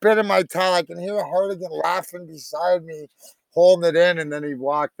 I spit in my towel. I can hear Hardigan laughing beside me, holding it in, and then he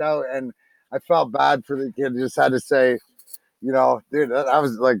walked out. And I felt bad for the kid. Just had to say, dude, I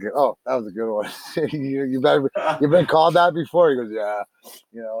was like, oh, that was a good one. You've been called that before? He goes, yeah.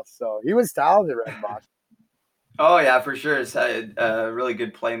 So he was talented, Redenbach. Oh, yeah, for sure. He's a really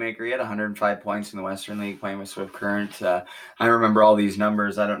good playmaker. He had 105 points in the Western League playing with Swift Current. I remember all these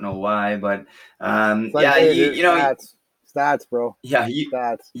numbers. I don't know why, but stats, bro. Yeah,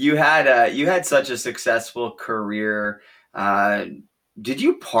 you had such a successful career. Did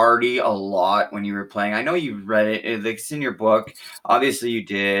you party a lot when you were playing? I know you read it. It's in your book. Obviously, you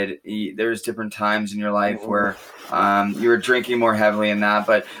did. There's different times in your life where you were drinking more heavily in that.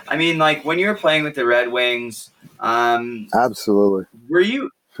 But I mean, when you were playing with the Red Wings, absolutely. Were you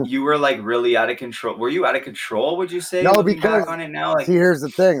were really out of control? Were you out of control? Would you say? No, because back on it now, see, here's the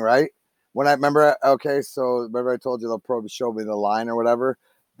thing, right? When I remember, I told you the pro showed me the line or whatever.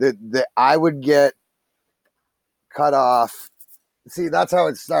 That I would get cutoff. See, that's how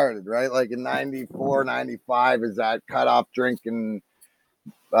it started, right? Like in 94, 95 is that cutoff drinking,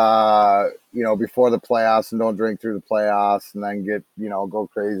 before the playoffs and don't drink through the playoffs and then get, go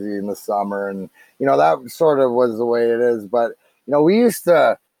crazy in the summer. And, that sort of was the way it is. But, we used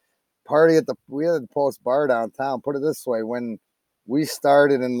to party we had the Post Bar downtown. Put it this way, when we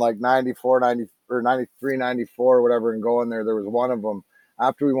started in like 94, 90 or 93, 94, whatever, and going there was one of them.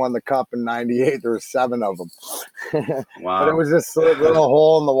 After we won the cup in 98, there were 7 of them. Wow. But it was this little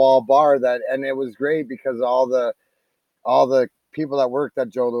hole in the wall bar and it was great because all the people that worked at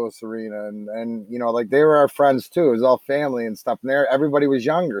Joe Louis Arena and like they were our friends too. It was all family and stuff. And everybody was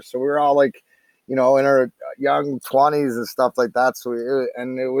younger. So we were all like, in our young 20s and stuff like that. So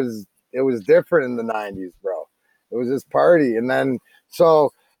it was different in the 90s, bro. It was this party. And then,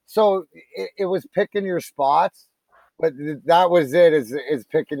 so it was picking your spots, but that was it is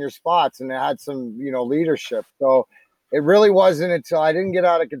picking your spots. And it had some, leadership. So it really wasn't until I didn't get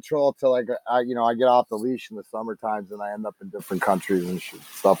out of control till I get off the leash in the summer times and I end up in different countries and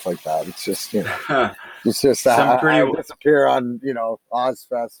stuff like that. It's just, it's just I disappear on,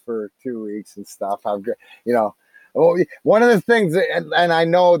 Ozfest for 2 weeks and stuff. One of the things, and I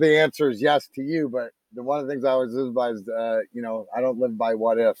know the answer is yes to you, but one of the things I always live by is, I don't live by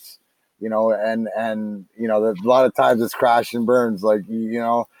what ifs, and a lot of times it's crash and burns, like,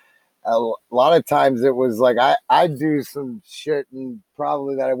 a lot of times it was like I do some shit and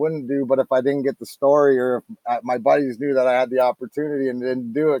probably that I wouldn't do, but if I didn't get the story or if my buddies knew that I had the opportunity and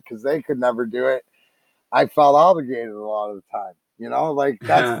didn't do it because they could never do it, I felt obligated a lot of the time. Like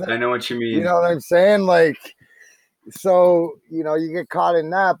that's I know what you mean. You know what I'm saying? Like, so you get caught in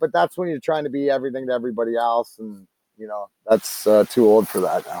that, but that's when you're trying to be everything to everybody else, and that's too old for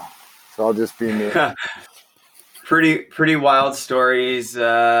that now. So I'll just be me. Pretty wild stories,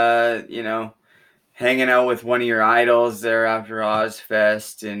 hanging out with one of your idols there after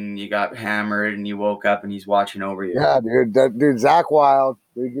Ozfest and you got hammered and you woke up and he's watching over you. Yeah, dude. Dude, Zach Wild,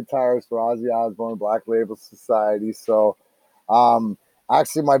 lead guitarist for Ozzy Osbourne, Black Label Society. So,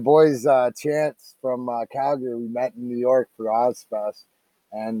 actually, my boys, Chance from Calgary, we met in New York for Ozfest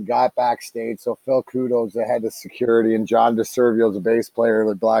and got backstage. So Phil Kudo's the head of security and John DeServio's a bass player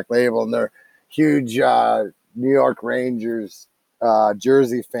with Black Label, and they're huge New York Rangers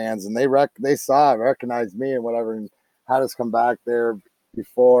jersey fans, and they recognized me and whatever, and had us come back there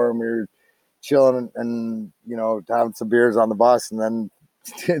before, and we were chilling and having some beers on the bus, and then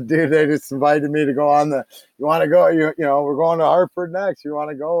dude, they just invited me to go on you want to go, we're going to Hartford next, you want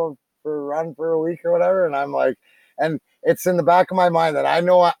to go for a run for a week or whatever, and I'm like, and it's in the back of my mind that I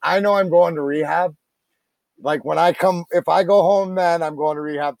know I'm going to rehab. Like if I go home, then I'm going to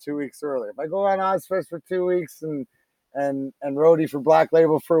rehab 2 weeks early. If I go on Ozfest for 2 weeks and roadie for Black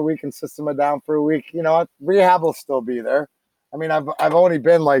Label for a week and System of a Down for a week, rehab will still be there. I mean, I've only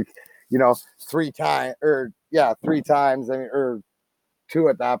been like, 3 times, or 3 times, or 2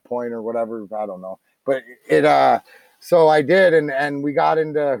 at that point or whatever. I don't know, but so I did, and we got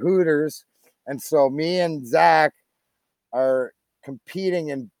into Hooters, and so me and Zach are competing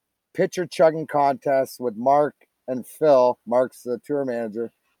in pitcher chugging contests with Mark and Phil. Mark's the tour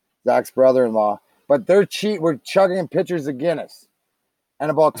manager, Zach's brother-in-law. But we're chugging pitchers of Guinness. And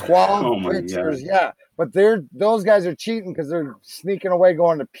about 12 pitchers, yeah. But those guys are cheating because they're sneaking away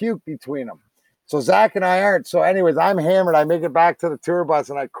going to puke between them. So Zach and I aren't. So anyways, I'm hammered. I make it back to the tour bus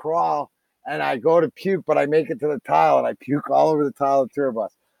and I crawl and I go to puke, but I make it to the tile and I puke all over the tile of the tour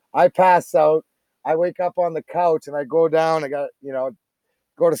bus. I pass out. I wake up on the couch and I go down. I got,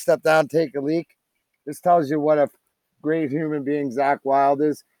 go to step down, take a leak. This tells you what a great human being Zach Wild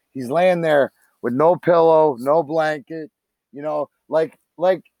is. He's laying there with no pillow, no blanket, like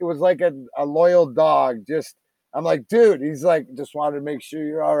it was like a loyal dog. Just, I'm like, dude, he's like, just wanted to make sure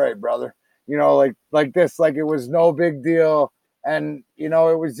you're all right, brother. Like this, like it was no big deal. And, it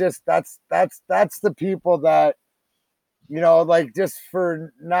was just, that's the people that, like just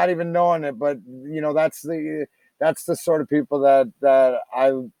for not even knowing it, but, that's the sort of people that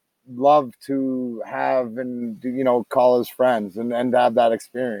I love to have and, call as friends and have that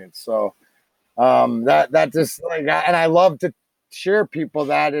experience. So that just like, and I love to share people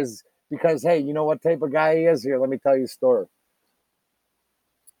that is because, hey, you know what type of guy he is here? Let me tell you a story.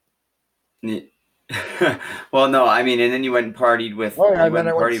 Well, no, I mean, and then you went and partied with. Oh, yeah, and then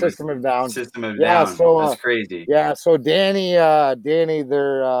I went System of Down. System of Down. So that's crazy. Yeah, so Danny, their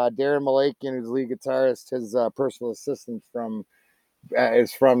Darren Malakian, who's lead guitarist, his personal assistant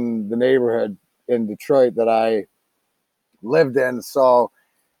is from the neighborhood in Detroit that I lived in. So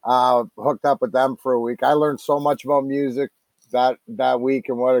hooked up with them for a week. I learned so much about music that week,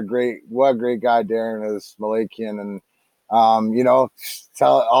 and what a great guy Darren is, Malakian, and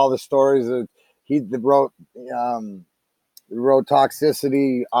tell all the stories that he wrote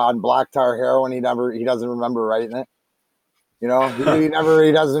Toxicity on Black Tar Heroin. He doesn't remember writing it. He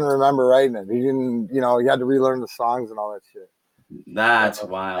doesn't remember writing it. He didn't, he had to relearn the songs and all that shit. That's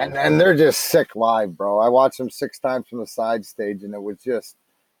wild. And they're just sick live, bro. I watched them 6 times from the side stage, and it was just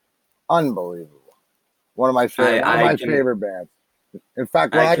unbelievable. One of my favorite bands. In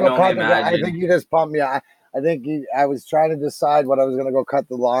fact, when I go cut the, I think you just pumped me. I think I was trying to decide what I was going to go cut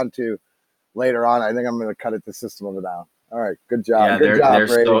the lawn to later on. I think I'm going to cut it to System of a Down. All right, good job. Yeah, good job,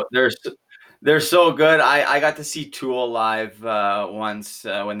 Brady. They're so good. I got to see Tool live once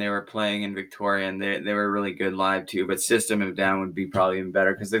when they were playing in Victoria, and they were really good live too. But System of a Down would be probably even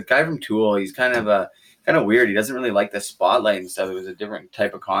better because the guy from Tool, he's kind of weird. He doesn't really like the spotlight and stuff. It was a different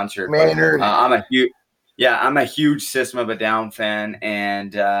type of concert. Maynard. I'm a huge System of a Down fan,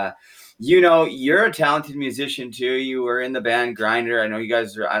 and you're a talented musician too. You were in the band Grinder. I know you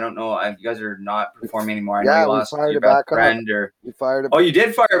guys are. I don't know if you guys are not performing anymore. I know you lost your best friend. We fired it. Oh, you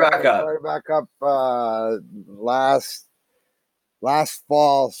did fire back up. Fired back up last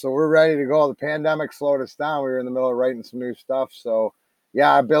fall. So we're ready to go. The pandemic slowed us down. We were in the middle of writing some new stuff. So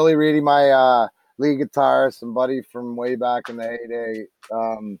yeah, Billy Reedy, my lead guitarist and buddy from way back in the heyday,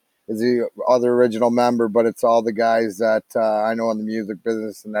 is the other original member, but it's all the guys that I know in the music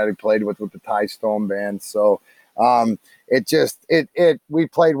business and that he played with the Ty Stone band. So we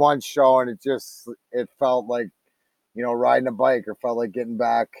played one show and it felt like, riding a bike, or felt like getting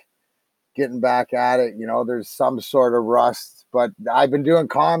back at it. There's some sort of rust, but I've been doing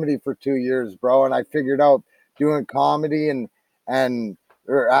comedy for 2 years, bro. And I figured out doing comedy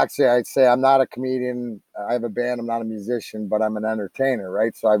or actually, I'd say I'm not a comedian. I have a band. I'm not a musician, but I'm an entertainer,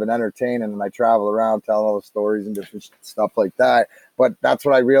 right? So I've been entertaining, and I travel around telling all the stories and different stuff like that. But that's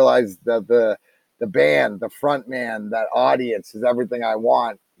what I realized, that the band, the front man, that audience is everything I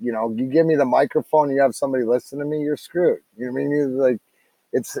want. You give me the microphone, you have somebody listen to me, you're screwed. You know what I mean?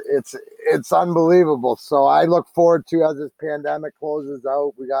 It's unbelievable. So I look forward to, as this pandemic closes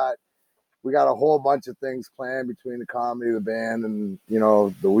out, we got a whole bunch of things planned between the comedy, the band, and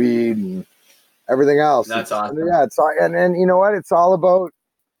the weed and everything else. That's awesome. Yeah, and you know what? It's all about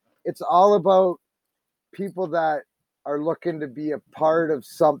people that are looking to be a part of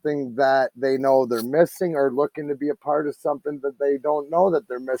something that they know they're missing, or looking to be a part of something that they don't know that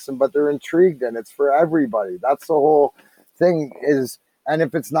they're missing, but they're intrigued in. It's for everybody. That's the whole thing is. And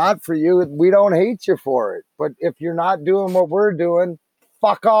if it's not for you, we don't hate you for it. But if you're not doing what we're doing,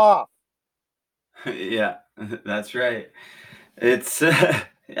 fuck off. Yeah, that's right. It's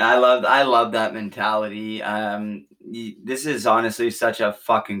I love that mentality. This is honestly such a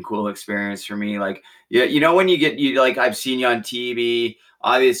fucking cool experience for me. Like, when I've seen you on TV.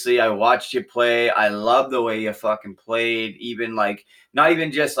 Obviously, I watched you play. I love the way you fucking played. Even not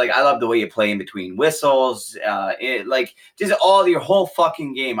even just I love the way you play in between whistles. Just all your whole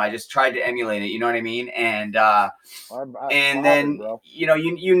fucking game. I just tried to emulate it. You know what I mean? And then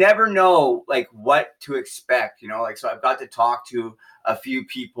you never know what to expect. So I've got to talk to a few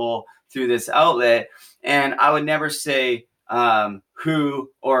people through this outlet, and I would never say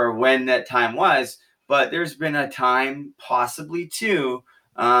who or when that time was, but there's been a time, possibly two,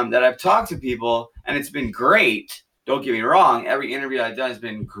 that I've talked to people, and it's been great. Don't get me wrong. Every interview I've done has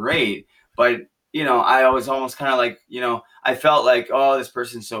been great, but I was almost kind of I felt like, oh, this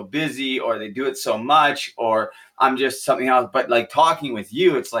person's so busy, or they do it so much, or I'm just something else. But talking with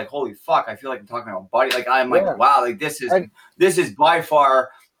you, it's like, holy fuck, I feel like I'm talking to a buddy. Wow, this is by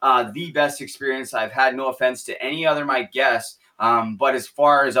far the best experience I've had. No offense to any other my guests, but as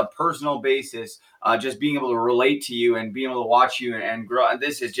far as a personal basis, just being able to relate to you and being able to watch you and grow. And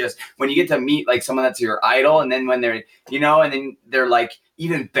this is just when you get to meet someone that's your idol, and then when they're and then they're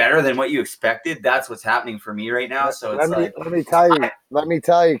even better than what you expected. That's what's happening for me right now. So let me tell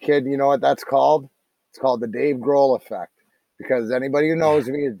you, kid. You know what that's called? It's called the Dave Grohl effect. Because anybody who knows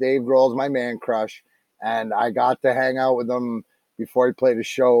me, Dave Grohl's my man crush, and I got to hang out with him before he played a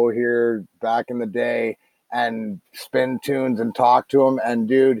show here back in the day, and spin tunes and talk to him. And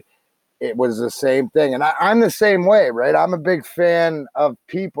dude, it was the same thing. And I'm the same way, right? I'm a big fan of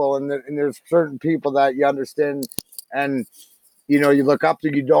people, and there's certain people that you understand and you look up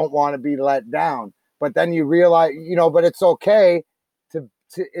to, you don't want to be let down. But then you realize, but it's okay to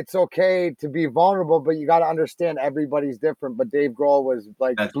be vulnerable, but you got to understand everybody's different. But Dave Grohl was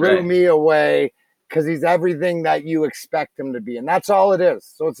blew me away, because he's everything that you expect him to be. And that's all it is.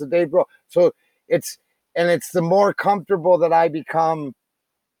 So it's a Dave Grohl. So it's the more comfortable that I become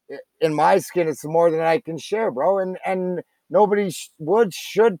in my skin, it's the more that I can share, bro. And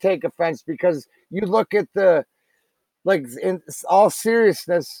should take offense, because you look at the, like, in all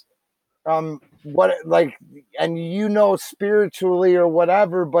seriousness, what, like, and spiritually or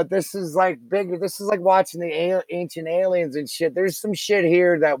whatever, but this is like bigger. This is like watching the ancient aliens and shit. There's some shit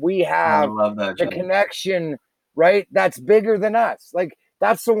here that we have, I love that, the connection, right? That's bigger than us. Like,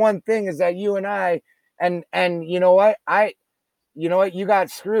 that's the one thing, is that you and I, and you know what? You got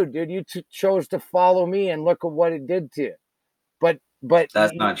screwed, dude. You chose to follow me, and look at what it did to you. But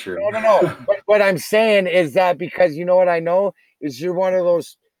that's not true. No. But what I'm saying is that, because you know what I know is, you're one of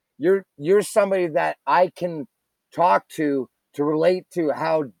those, you're somebody that I can talk to relate to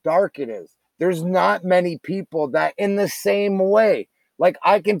how dark it is. There's not many people that in the same way. Like,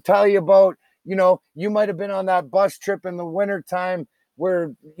 I can tell you about, you might have been on that bus trip in the wintertime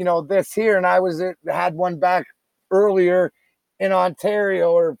where, this here, and I had one back earlier in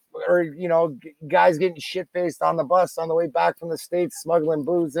Ontario, or guys getting shit-faced on the bus on the way back from the States, smuggling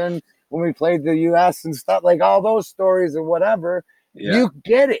booze in when we played the U.S. and stuff, like all those stories or whatever. Yeah. You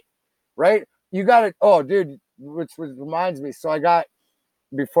get it, right? You got it. Oh, dude, which reminds me. So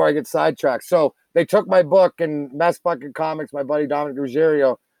before I get sidetracked, so they took my book, and Mess Bucket Comics, my buddy Dominic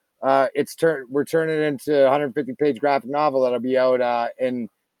Ruggiero, we're turning it into a 150-page graphic novel that'll be out in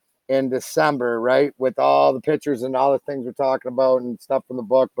December, right? With all the pictures and all the things we're talking about and stuff from the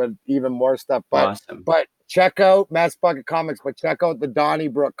book, but even more stuff. But check out Mess Bucket Comics, but check out the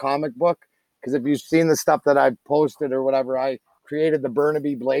Donnybrook comic book, because if you've seen the stuff that I posted or whatever, I created the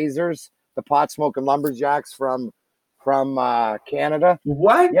Burnaby Blazers, the pot smoking lumberjacks from Canada.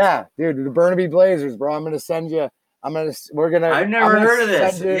 What? Yeah, dude, the Burnaby Blazers, bro. I've never heard of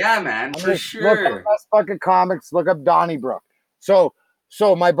this. Yeah, man, for sure. Look up Mess Bucket Comics, look up Donnybrook. So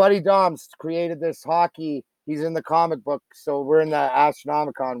my buddy Dom's created this hockey. He's in the comic book. So we're in the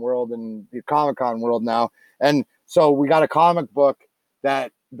Astronomicon world and the Comic-Con world now. And so we got a comic book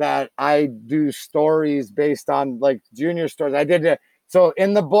that I do stories based on, like, junior stories. I did it. So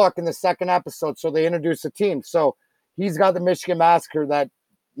in the book, in the second episode, so they introduce a team. So he's got the Michigan Massacre that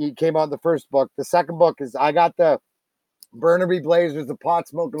he came out in the first book. The second book is, I got the Burnaby Blazers, the pot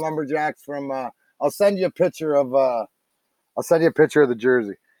smoking lumberjacks from, I'll send you a picture of the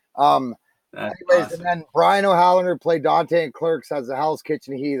jersey. Anyways, awesome. And then Brian O'Halloran played Dante and Clerks as the Hell's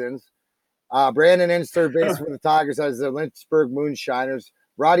Kitchen Heathens. Brandon Inster, based for the Tigers, as the Lynchburg Moonshiners.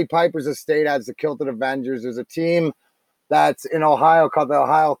 Roddy Piper's estate as the Kilted Avengers. There's a team that's in Ohio called the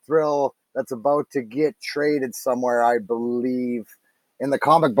Ohio Thrill that's about to get traded somewhere, I believe, in the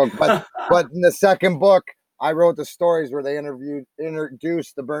comic book. But in the second book, I wrote the stories where they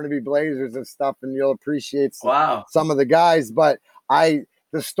introduced the Burnaby Blazers and stuff, and you'll appreciate some of the guys. But the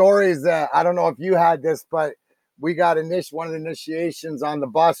stories that, I don't know if you had this, but we got one of the initiations on the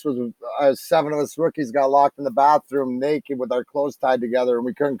bus was 7 of us rookies got locked in the bathroom naked with our clothes tied together, and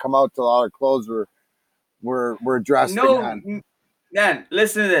we couldn't come out till all our clothes were dressed again. Man,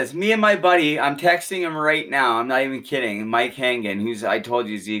 listen to this. Me and my buddy, I'm texting him right now. I'm not even kidding. Mike Hangen, who's, I told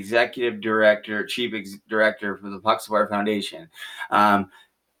you, is the executive director, director for the Puck Support Foundation.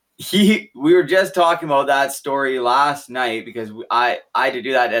 We were just talking about that story last night, because I had to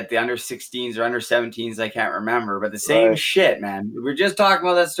do that at the under 16s or under 17s. I can't remember, but the same shit, man. We were just talking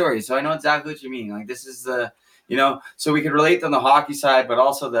about that story. So I know exactly what you mean. Like, this is so we could relate on the hockey side, but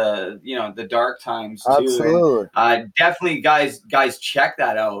also the dark times too. Absolutely. And, definitely, guys, check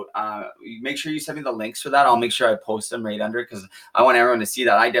that out. Make sure you send me the links for that. I'll make sure I post them right under, because I want everyone to see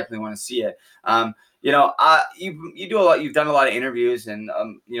that. I definitely want to see it. You do a lot. You've done a lot of interviews, and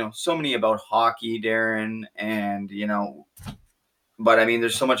so many about hockey, Darren, and But I mean,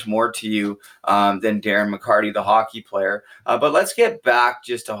 there's so much more to you than Darren McCarty, the hockey player. But let's get back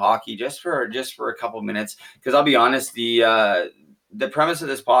just to hockey, just for a couple minutes, because I'll be honest, the premise of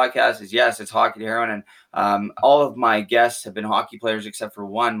this podcast is, yes, it's Hockey to Heroin, and all of my guests have been hockey players except for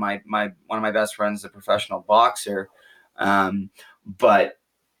one. One of my best friends is a professional boxer, but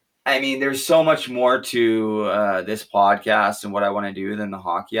I mean, there's so much more to this podcast and what I want to do than the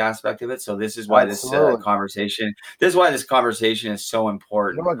hockey aspect of it. So this is why this conversation is so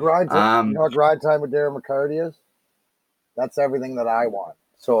important. You know what grind time with Darren McCarty is? That's everything that I want.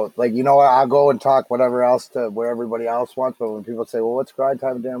 So, like, I'll go and talk whatever else to where everybody else wants. But when people say, well, what's grind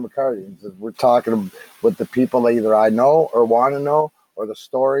time with Darren McCarty? We're talking with the people that either I know or want to know, or the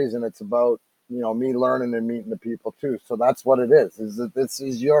stories, and it's about me learning and meeting the people too. So that's what it is. This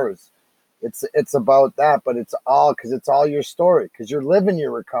is yours. It's about that, but it's all because it's all your story, because you're living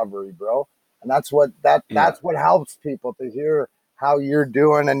your recovery, bro. And that's what helps people to hear how you're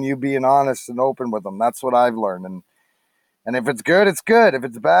doing and you being honest and open with them. That's what I've learned. And And if it's good, it's good. If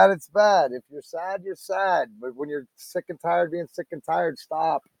it's bad, it's bad. If you're sad, you're sad. But when you're sick and tired of being sick and tired,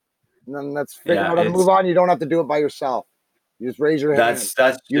 stop. And then let's figure out how to move on. You don't have to do it by yourself. You just raise your hand.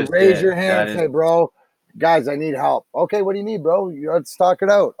 You raise your hand and say, bro, guys, I need help. Okay, what do you need, bro? Let's talk it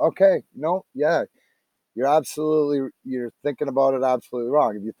out. Okay. No, yeah. You're thinking about it absolutely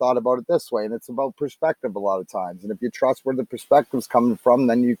wrong. If you thought about it this way, and it's about perspective a lot of times. And if you trust where the perspective's coming from,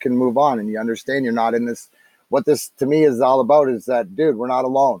 then you can move on and you understand you're not in this. What this to me is all about is that, dude, we're not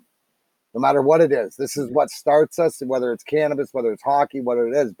alone. No matter what it is, this is what starts us, whether it's cannabis, whether it's hockey, whatever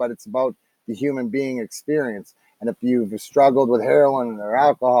it is, but it's about the human being experience. And if you've struggled with heroin or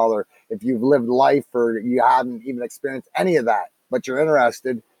alcohol, or if you've lived life or you haven't even experienced any of that, but you're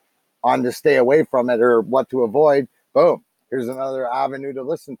interested on to stay away from it or what to avoid, boom, here's another avenue to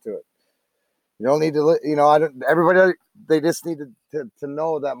listen to it. You don't need to, everybody, they just need to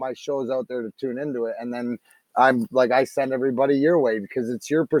know that my show's out there to tune into it. And then I send everybody your way because it's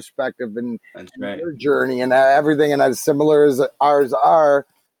your perspective and your journey and everything. And as similar as ours are,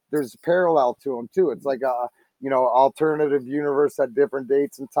 there's parallel to them too. It's like a, alternative universe at different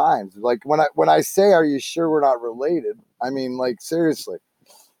dates and times. Like when I say, are you sure we're not related? I mean, like, seriously,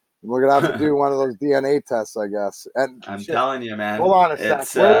 we're going to have to do one of those DNA tests, I guess. And I'm telling you, man. Hold on a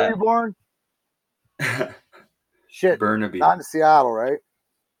sec. Where were you born? Shit. Burnaby. Not in Seattle, right?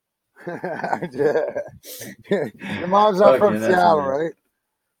 Your mom's not from Seattle, right?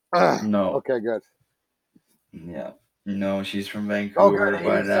 No. Okay, good. Yeah. No, she's from Vancouver. Oh, good.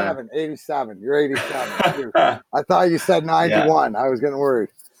 87. You're 87. I thought you said 91. Yeah. I was getting worried.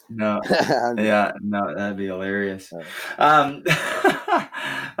 No. Yeah, no, that'd be hilarious. I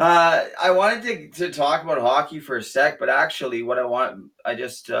wanted to talk about hockey for a sec, but actually I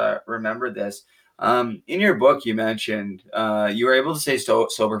just remembered this. In your book, you mentioned you were able to stay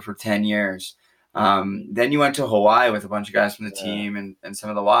sober for 10 years. Then you went to Hawaii with a bunch of guys from the team and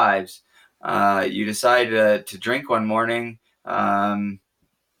some of the wives. You decided to drink one morning.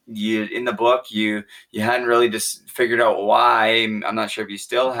 In the book, you hadn't really just figured out why. I'm not sure if you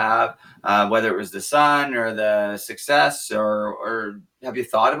still have, whether it was the sun or the success, or have you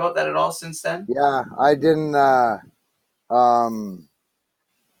thought about that at all since then? Yeah, I didn't.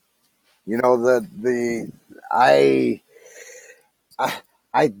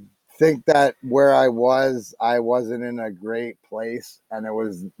 I think that where I wasn't in a great place, and it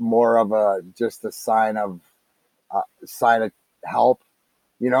was more of just a sign of help.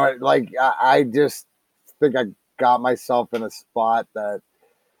 I just think I got myself in a spot that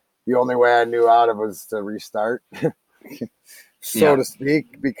the only way I knew out of was to restart, so to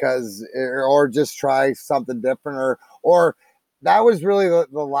speak, or just try something different, or that was really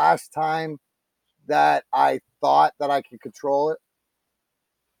the last time that I thought that I could control it.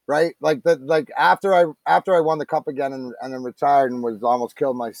 Right. Like after I won the cup again and then retired and was almost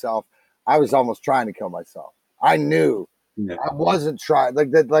killed myself, I was almost trying to kill myself. I knew I wasn't trying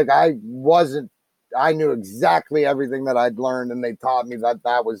I knew exactly everything that I'd learned, and they taught me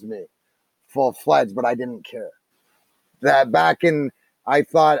that was me full fledged, but I didn't care. That back in, I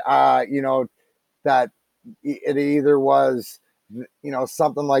thought, that it either was,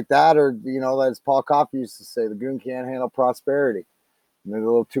 something like that, or, as Paul Coffey used to say, the goon can't handle prosperity. And there's a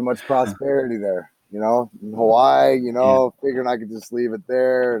little too much prosperity there, in Hawaii, figuring I could just leave it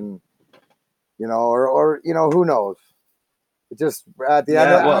there and, or who knows? It just at the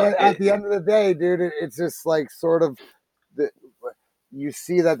end of the day, dude, it's just like sort of you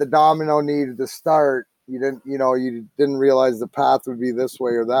see that the domino needed to start. You didn't realize the path would be this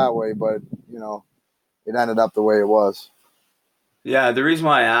way or that way, but it ended up the way it was. Yeah, the reason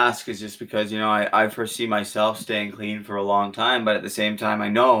why I ask is just because, I foresee myself staying clean for a long time, but at the same time, I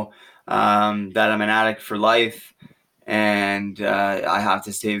know that I'm an addict for life, and I have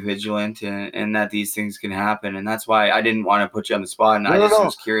to stay vigilant, and that these things can happen. And that's why I didn't want to put you on the spot, and I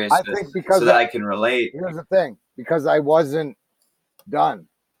was curious so that I can relate. Here's the thing, because I wasn't done,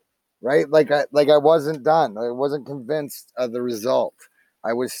 right? Like I wasn't done. I wasn't convinced of the result.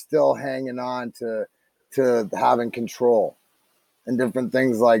 I was still hanging on to having control. And different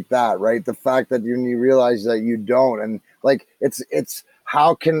things like that, right? The fact that you realize that you don't, and like it's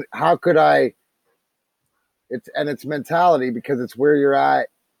mentality, because it's where you're at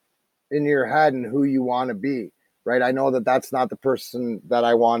in your head and who you want to be, right? I know that that's not the person that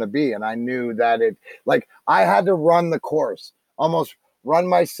I want to be, and I knew that I had to run the course, almost run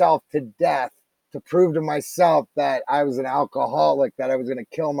myself to death to prove to myself that I was an alcoholic, that I was going to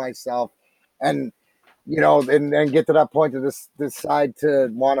kill myself, and and get to that point to decide to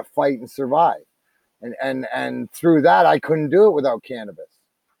want to fight and survive. And through that, I couldn't do it without cannabis.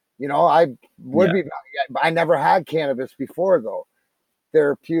 You know, I never had cannabis before though.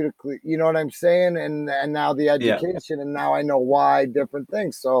 Therapeutically, you know what I'm saying? And now the education, and now I know why different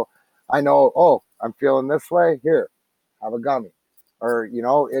things. So I know, oh, I'm feeling this way. Here, have a gummy, or you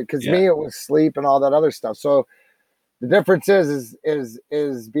know, because me it was sleep and all that other stuff. So the difference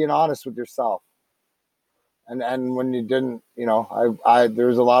is being honest with yourself. And when you didn't, you know,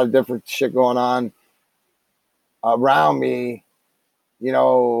 there's a lot of different shit going on around me, you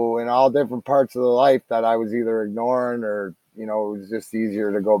know, in all different parts of the life that I was either ignoring or, you know, it was just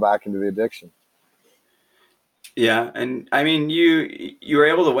easier to go back into the addiction. Yeah, and I mean, you were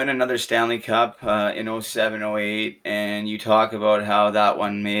able to win another Stanley Cup in 07, 08, and you talk about how that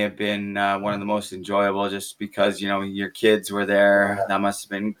one may have been one of the most enjoyable just because, you know, your kids were there. That must have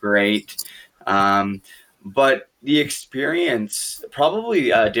been great. But the experience, probably,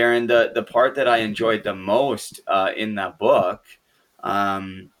 Darren, the part that I enjoyed the most in that book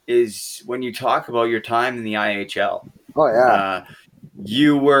is when you talk about your time in the IHL. Oh, yeah.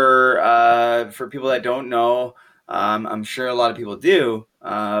 You were, for people that don't know, I'm sure a lot of people do,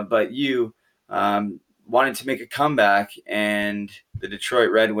 but you wanted to make a comeback, and the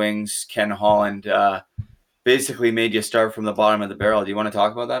Detroit Red Wings, Ken Holland, basically made you start from the bottom of the barrel. Do you want to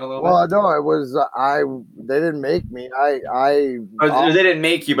talk about that a little bit? Well, no, it was they didn't make me. They didn't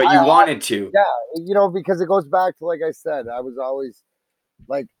make you, but you wanted to. Yeah, you know, because it goes back to, like I said, I was always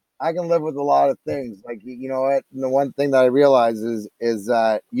like, I can live with a lot of things. Like, you know what? And the one thing that I realize is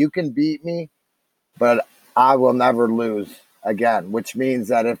that you can beat me, but I will never lose again, which means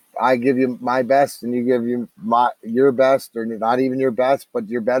that if I give you my best and you give you your best, or not even your best, but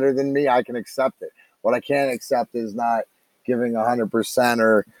you're better than me, I can accept it. What I can't accept is not giving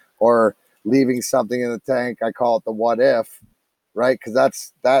 100% or leaving something in the tank. I call it the what if, right?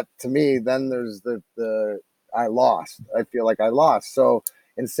 Because that to me, then there's the I lost. I feel like I lost. So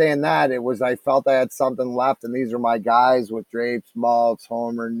in saying that, I felt I had something left, and these are my guys with Drapes, Maltz,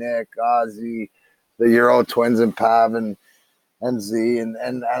 Homer, Nick, Ozzy, the Euro twins, and Pav and Z, and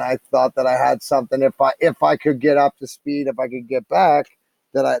I thought that I had something. If I could get up to speed, if I could get back,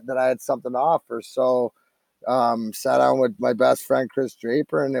 that I had something to offer. So sat down with my best friend Chris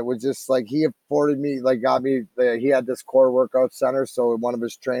Draper, and it was just like he afforded me, like got me. He had this core workout center, so one of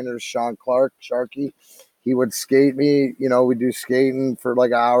his trainers, Sean Clark, Sharky, he would skate me. You know, we'd do skating for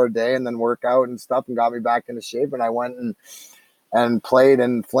like an hour a day, and then work out and stuff, and got me back into shape. And I went and played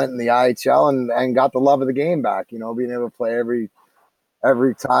in Flint in the IHL, and got the love of the game back. You know, being able to play every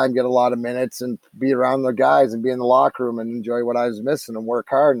time, get a lot of minutes, and be around the guys and be in the locker room and enjoy what I was missing and work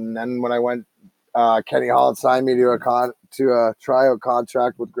hard. And then when I went, Kenny Holland signed me to a tryout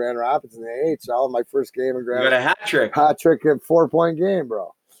contract with Grand Rapids in the AHL. My first game in Grand Rapids. You got a hat trick. Hat trick at 4-point game,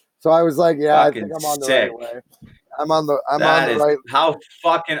 bro. So I was like, yeah, fucking I think I'm on the sick. right way. I'm on the right. How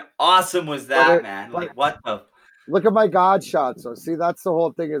fucking awesome was that, man? Like, what the? Look at my God shots. So see, that's the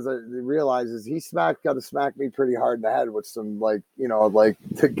whole thing. Is I realizes he got to smack me pretty hard in the head with some, like, you know, like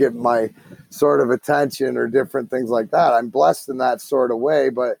to get my sort of attention or different things like that. I'm blessed in that sort of way,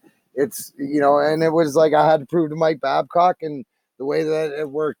 but it's, you know, and it was like I had to prove to Mike Babcock, and the way that it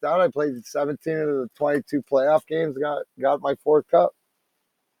worked out, I played 17 of the 22 playoff games, got my 4th cup.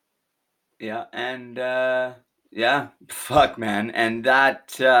 Yeah, and yeah, fuck, man. And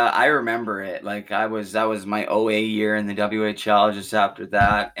that I remember it. Like that was my 08 year in the WHL just after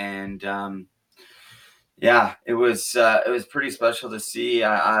that, and yeah, it was pretty special to see.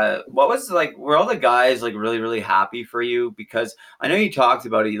 What was, like, were all the guys like really, really happy for you? Because I know you talked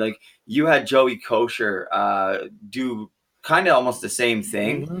about it, like you had Joey Kosher do kind of almost the same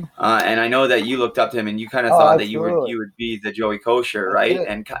thing, and I know that you looked up to him and you kind of thought that you would be the Joey Kosher, right?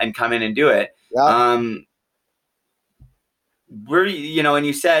 And come in and do it. Yeah. Were you know, and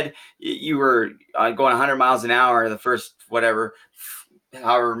you said you were going 100 miles an hour the first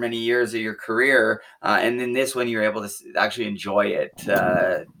however many years of your career, and then this one you were able to actually enjoy it.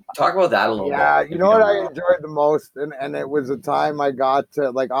 Talk about that a little bit. Yeah, you know what I enjoyed the most, and it was a time I got to,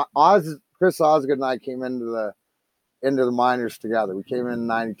 like, Chris Osgood and I came into the minors together. We came in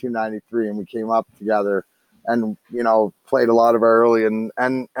 92, 93, and we came up together, and, you know, played a lot of our early,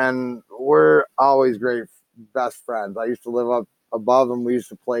 and we're always great best friends. I used to live up above them. We used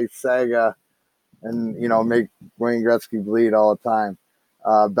to play Sega and, you know, make Wayne Gretzky bleed all the time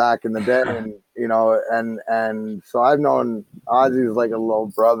back in the day. And, you know, and so I've known Ozzy as like a little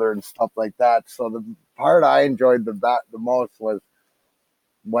brother and stuff like that. So the part I enjoyed the most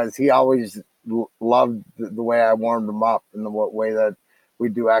was he always loved the way I warmed him up, and the way that we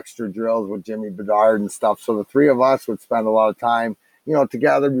do extra drills with Jimmy Bedard and stuff. So the three of us would spend a lot of time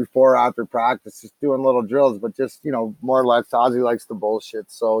together before, after practice, just doing little drills, but just, more or less Ozzy likes the bullshit.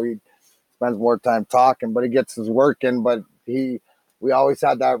 So he spends more time talking, but he gets his work in. But we always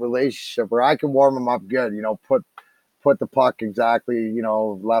had that relationship where I can warm him up good, put the puck exactly,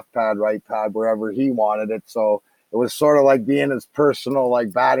 left pad, right pad, wherever he wanted it. So it was sort of like being his personal,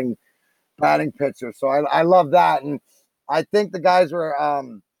 like batting pitcher. So I love that. And I think the guys were,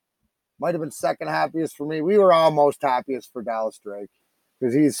 might have been second happiest for me. We were almost happiest for Dallas Drake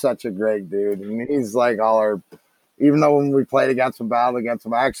because he's such a great dude. I mean, he's like even though when we played against him, battled against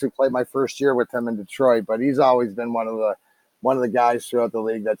him, I actually played my first year with him in Detroit, but he's always been one of the guys throughout the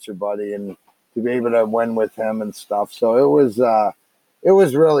league that's your buddy, and to be able to win with him and stuff. So it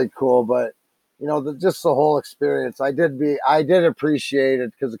was really cool. But just the whole experience, I did appreciate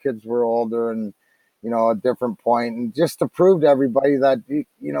it because the kids were older and a different point, and just to prove to everybody that you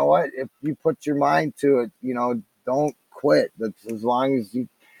know what, if you put your mind to it, don't quit. That's as long as you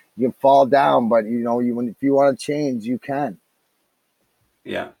fall down, but if you want to change, you can.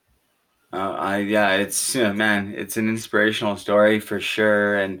 Yeah. It's man, it's an inspirational story for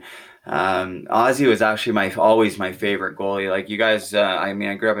sure. And Ozzy was actually always my favorite goalie. Like you guys, I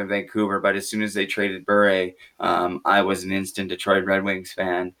grew up in Vancouver, but as soon as they traded Bure, I was an instant Detroit Red Wings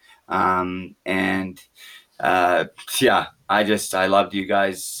fan. I loved you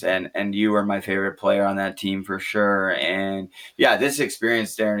guys, and you were my favorite player on that team for sure. And yeah, this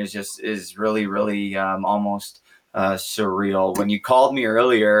experience, Darren, is really, really almost surreal. When you called me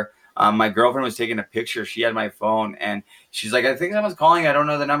earlier, my girlfriend was taking a picture. She had my phone, and she's like, I think someone's calling. I don't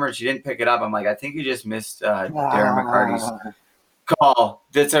know the number. She didn't pick it up. I'm like, I think you just missed Darren McCarty's call.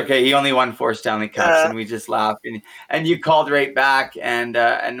 That's okay. He only won 4 Stanley Cups, and we just laughed. And you called right back. And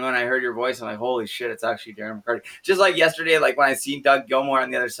when I heard your voice, I'm like, holy shit, it's actually Darren McCarty. Just like yesterday, like when I seen Doug Gilmour on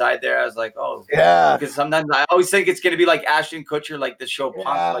the other side there, I was like, oh yeah. Because sometimes I always think it's gonna be like Ashton Kutcher, like the show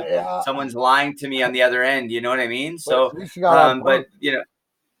Punk, someone's lying to me on the other end. You know what I mean? So,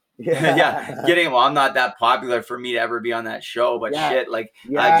 I'm not that popular for me to ever be on that show, but I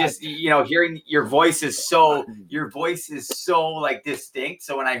just hearing your voice is so like distinct.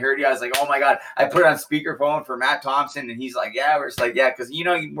 So when I heard you, I was like, oh my god. I put it on speakerphone for Matt Thompson, and he's like, yeah, we're just like, yeah, because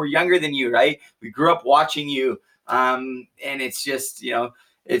we're younger than you, right? We grew up watching you, and it's just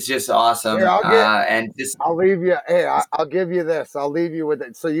it's just awesome. Here, I'll leave you. Hey, I'll give you this. I'll leave you with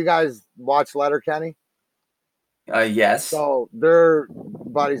it. So you guys watch Letterkenny? Yes. So they're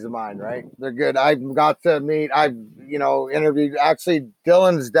buddies of mine, right? They're good. I've got to meet. I've interviewed. Actually,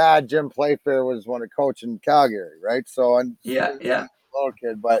 Dylan's dad, Jim Playfair, was one of coach in Calgary, right? So little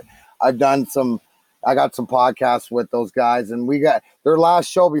kid, but I got some podcasts with those guys, and we got their last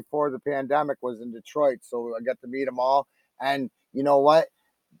show before the pandemic was in Detroit, so I got to meet them all. And you know what?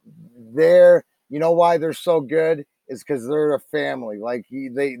 Why they're so good is because they're a family. Like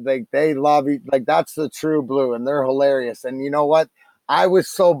they love each, like that's the true blue, and they're hilarious. And you know what? I was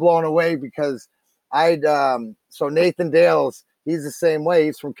so blown away because so Nathan Dales, he's the same way.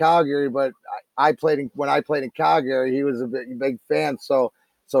 He's from Calgary, but when I played in Calgary, he was a big fan. So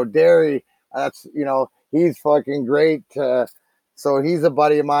Derry, that's he's fucking great. So he's a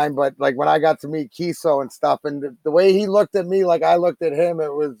buddy of mine. But like when I got to meet Kiso and stuff, and the way he looked at me, like I looked at him,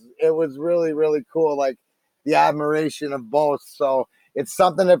 it was really, really cool. Like the admiration of both. So it's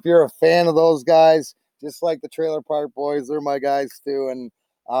something, if you're a fan of those guys, just like the Trailer Park Boys, they're my guys too. And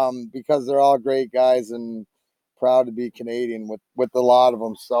because they're all great guys, and proud to be Canadian with a lot of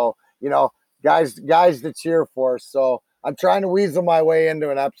them. So, guys to cheer for. So I'm trying to weasel my way into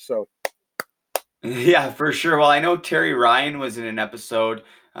an episode. Yeah, for sure. Well, I know Terry Ryan was in an episode.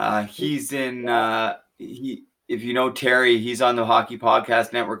 He's in, if you know Terry, he's on the Hockey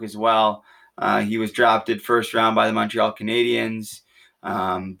Podcast Network as well. He was drafted first round by the Montreal Canadiens,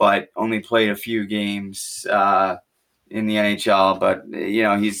 but only played a few games in the NHL. But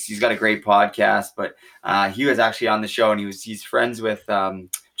he's got a great podcast. But he was actually on the show, and he's friends with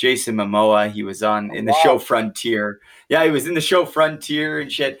Jason Momoa. He was in the show Frontier. Yeah, he was in the show Frontier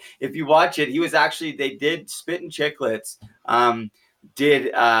and shit. If you watch it, they did Spit and Chicklets.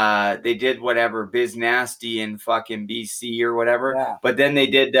 They did whatever Biz Nasty in fucking BC or whatever, but then they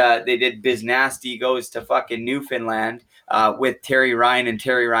did Biz Nasty goes to fucking Newfoundland with Terry Ryan and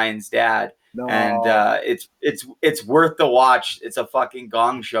Terry Ryan's dad. No. And it's worth the watch. It's a fucking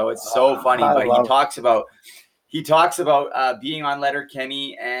gong show. It's so funny, but he talks about being on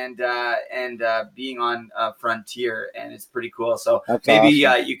Letterkenny and being on Frontier, and it's pretty cool. So that's maybe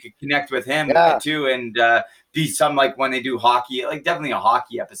awesome. You could connect with him too, and be some, like when they do hockey, like definitely a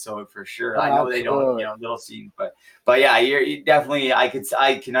hockey episode for sure. I know they don't, little scenes, but yeah, you definitely, I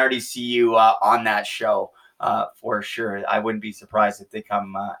can already see you on that show. for sure. I wouldn't be surprised if they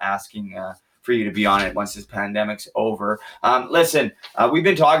come asking for you to be on it once this pandemic's over. Listen, we've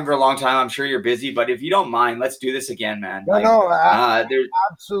been talking for a long time. I'm sure you're busy, but if you don't mind, let's do this again, man.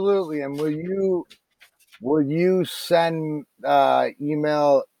 Absolutely. And will you send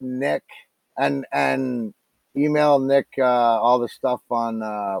email Nick and email Nick all the stuff on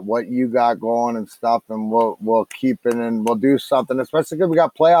what you got going and stuff, and we'll keep it and we'll do something, especially because we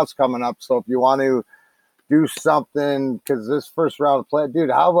got playoffs coming up. So if you want to do something, because this first round of play, dude,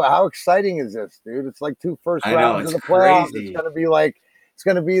 how exciting is this, dude? It's like 2 first rounds of the playoffs. Crazy. It's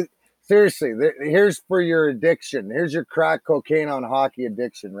gonna be seriously. Here's for your addiction. Here's your crack cocaine on hockey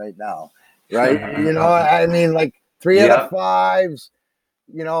addiction right now, right? You know, I mean, like 3 out of 5s.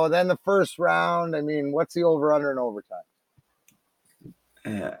 You know, then the first round. I mean, what's the over under in overtime?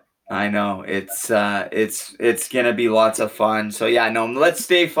 Yeah, I know it's gonna be lots of fun. So yeah, no, let's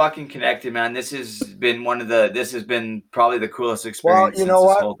stay fucking connected, man. This has been probably the coolest experience since this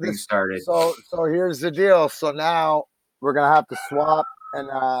whole thing started. So here's the deal. So now we're gonna have to swap, and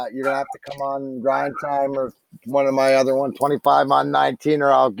you're gonna have to come on Grind Time or one of my other 25 on 19,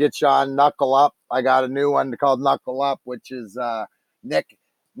 or I'll get you on Knuckle Up. I got a new one called Knuckle Up, which is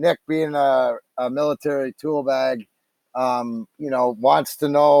Nick being a military tool bag, wants to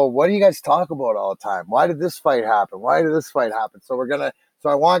know, what do you guys talk about all the time? Why did this fight happen? So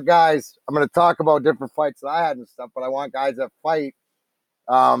I want guys, I'm going to talk about different fights that I had and stuff, but I want guys that fight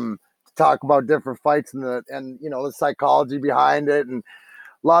to talk about different fights and the psychology behind it and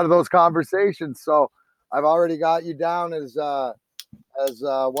a lot of those conversations. So I've already got you down as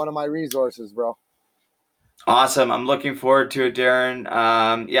one of my resources, bro. Awesome. I'm looking forward to it, Darren.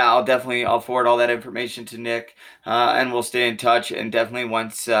 I'll forward all that information to Nick, and we'll stay in touch. And definitely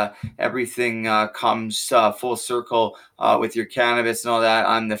once everything comes full circle with your cannabis and all that,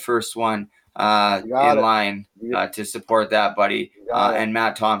 I'm the first one line to support that, buddy, and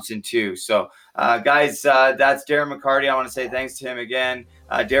Matt Thompson too. So guys, that's Darren McCarty. I want to say thanks to him again.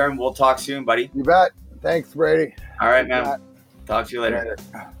 Darren, we'll talk soon, buddy. You bet. Thanks, Brady. All right, man. Talk to you later.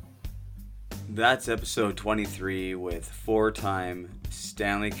 That's episode 23 with 4-time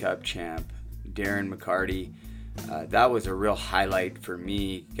Stanley Cup champ Darren McCarty. That was a real highlight for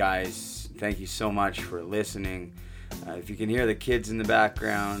me, guys. Thank you so much for listening. If you can hear the kids in the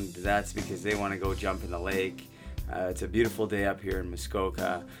background, that's because they want to go jump in the lake. It's a beautiful day up here in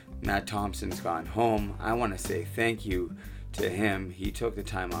Muskoka. Matt Thompson's gone home. I want to say thank you to him. He took the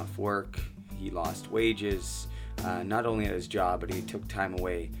time off work. He lost wages, not only at his job, but he took time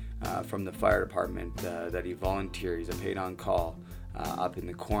away from the fire department that he volunteered. He's a paid on call up in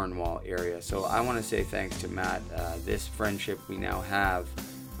the Cornwall area. So I want to say thanks to Matt. This friendship we now have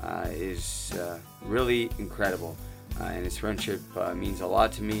is really incredible, and his friendship means a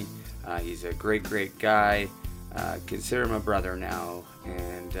lot to me. He's a great guy. Consider him a brother now.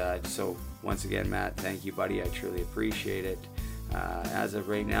 And so once again, Matt, thank you, buddy. I truly appreciate it. As of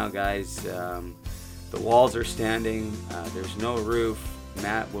right now, guys, the walls are standing. There's no roof.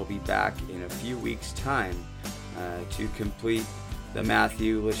 Matt will be back in a few weeks' time to complete the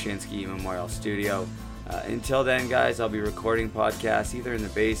Matthew Lashinsky Memorial Studio. Until then, guys, I'll be recording podcasts either in the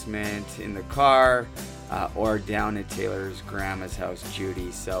basement, in the car, or down at Taylor's grandma's house,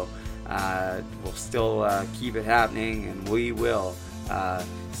 Judy. So we'll still keep it happening, and we will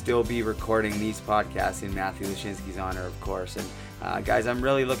still be recording these podcasts in Matthew Lashinsky's honor, of course. And guys, I'm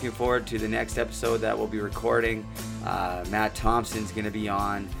really looking forward to the next episode that we'll be recording. Matt Thompson's going to be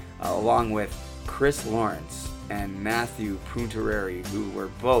on, along with Chris Lawrence and Matthew Puntareri, who were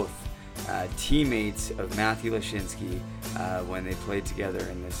both teammates of Matthew Lashinsky when they played together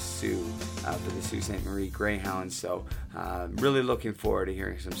in the Sioux for the Sault Ste. Marie Greyhounds. So really looking forward to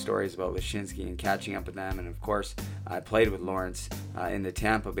hearing some stories about Lashinsky and catching up with them. And of course, I played with Lawrence in the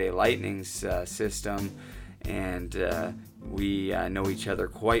Tampa Bay Lightning's system, and we know each other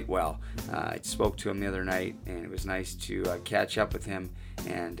quite well. I spoke to him the other night, and it was nice to catch up with him,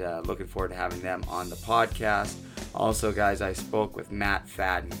 and looking forward to having them on the podcast. Also, guys, I spoke with Matt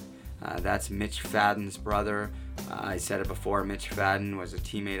Fadden. That's Mitch Fadden's brother. I said it before, Mitch Fadden was a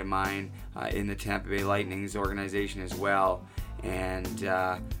teammate of mine in the Tampa Bay Lightning's organization as well. And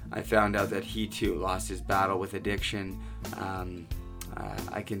I found out that he too lost his battle with addiction.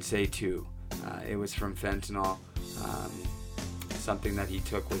 I can say too, it was from fentanyl. Something that he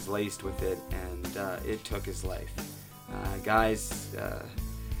took was laced with it, and it took his life. Guys,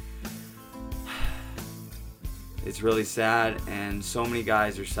 it's really sad, and so many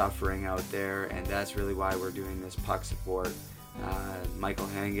guys are suffering out there, and that's really why we're doing this puck support. Michael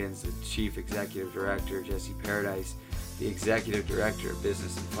Hangens, the Chief Executive Director, Jesse Paradise, the Executive Director of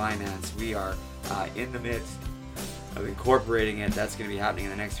Business and Finance. We are in the midst of incorporating it. That's going to be happening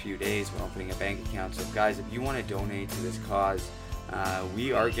in the next few days. We're opening a bank account. So guys, if you want to donate to this cause,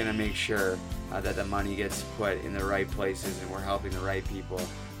 we are going to make sure that the money gets put in the right places and we're helping the right people.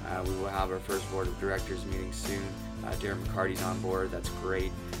 We will have our first board of directors meeting soon. Darren McCarty's on board. That's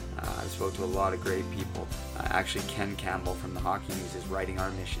great. I spoke to a lot of great people. Actually, Ken Campbell from the Hockey News is writing our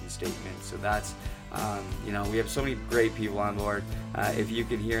mission statement. So that's, we have so many great people on board. If you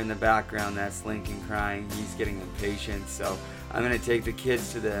can hear in the background, that's Lincoln crying. He's getting impatient. So I'm going to take the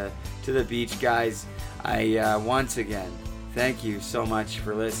kids to the beach, guys. Once again, thank you so much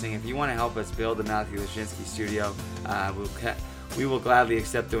for listening. If you want to help us build the Matthew Lashinsky studio, we will gladly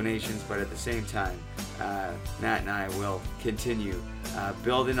accept donations, but at the same time, Matt and I will continue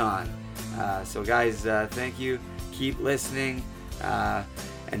building on. So guys, thank you. Keep listening.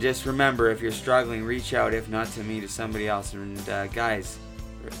 And just remember, if you're struggling, reach out, if not to me, to somebody else. And guys,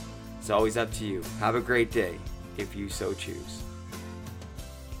 it's always up to you. Have a great day, if you so choose.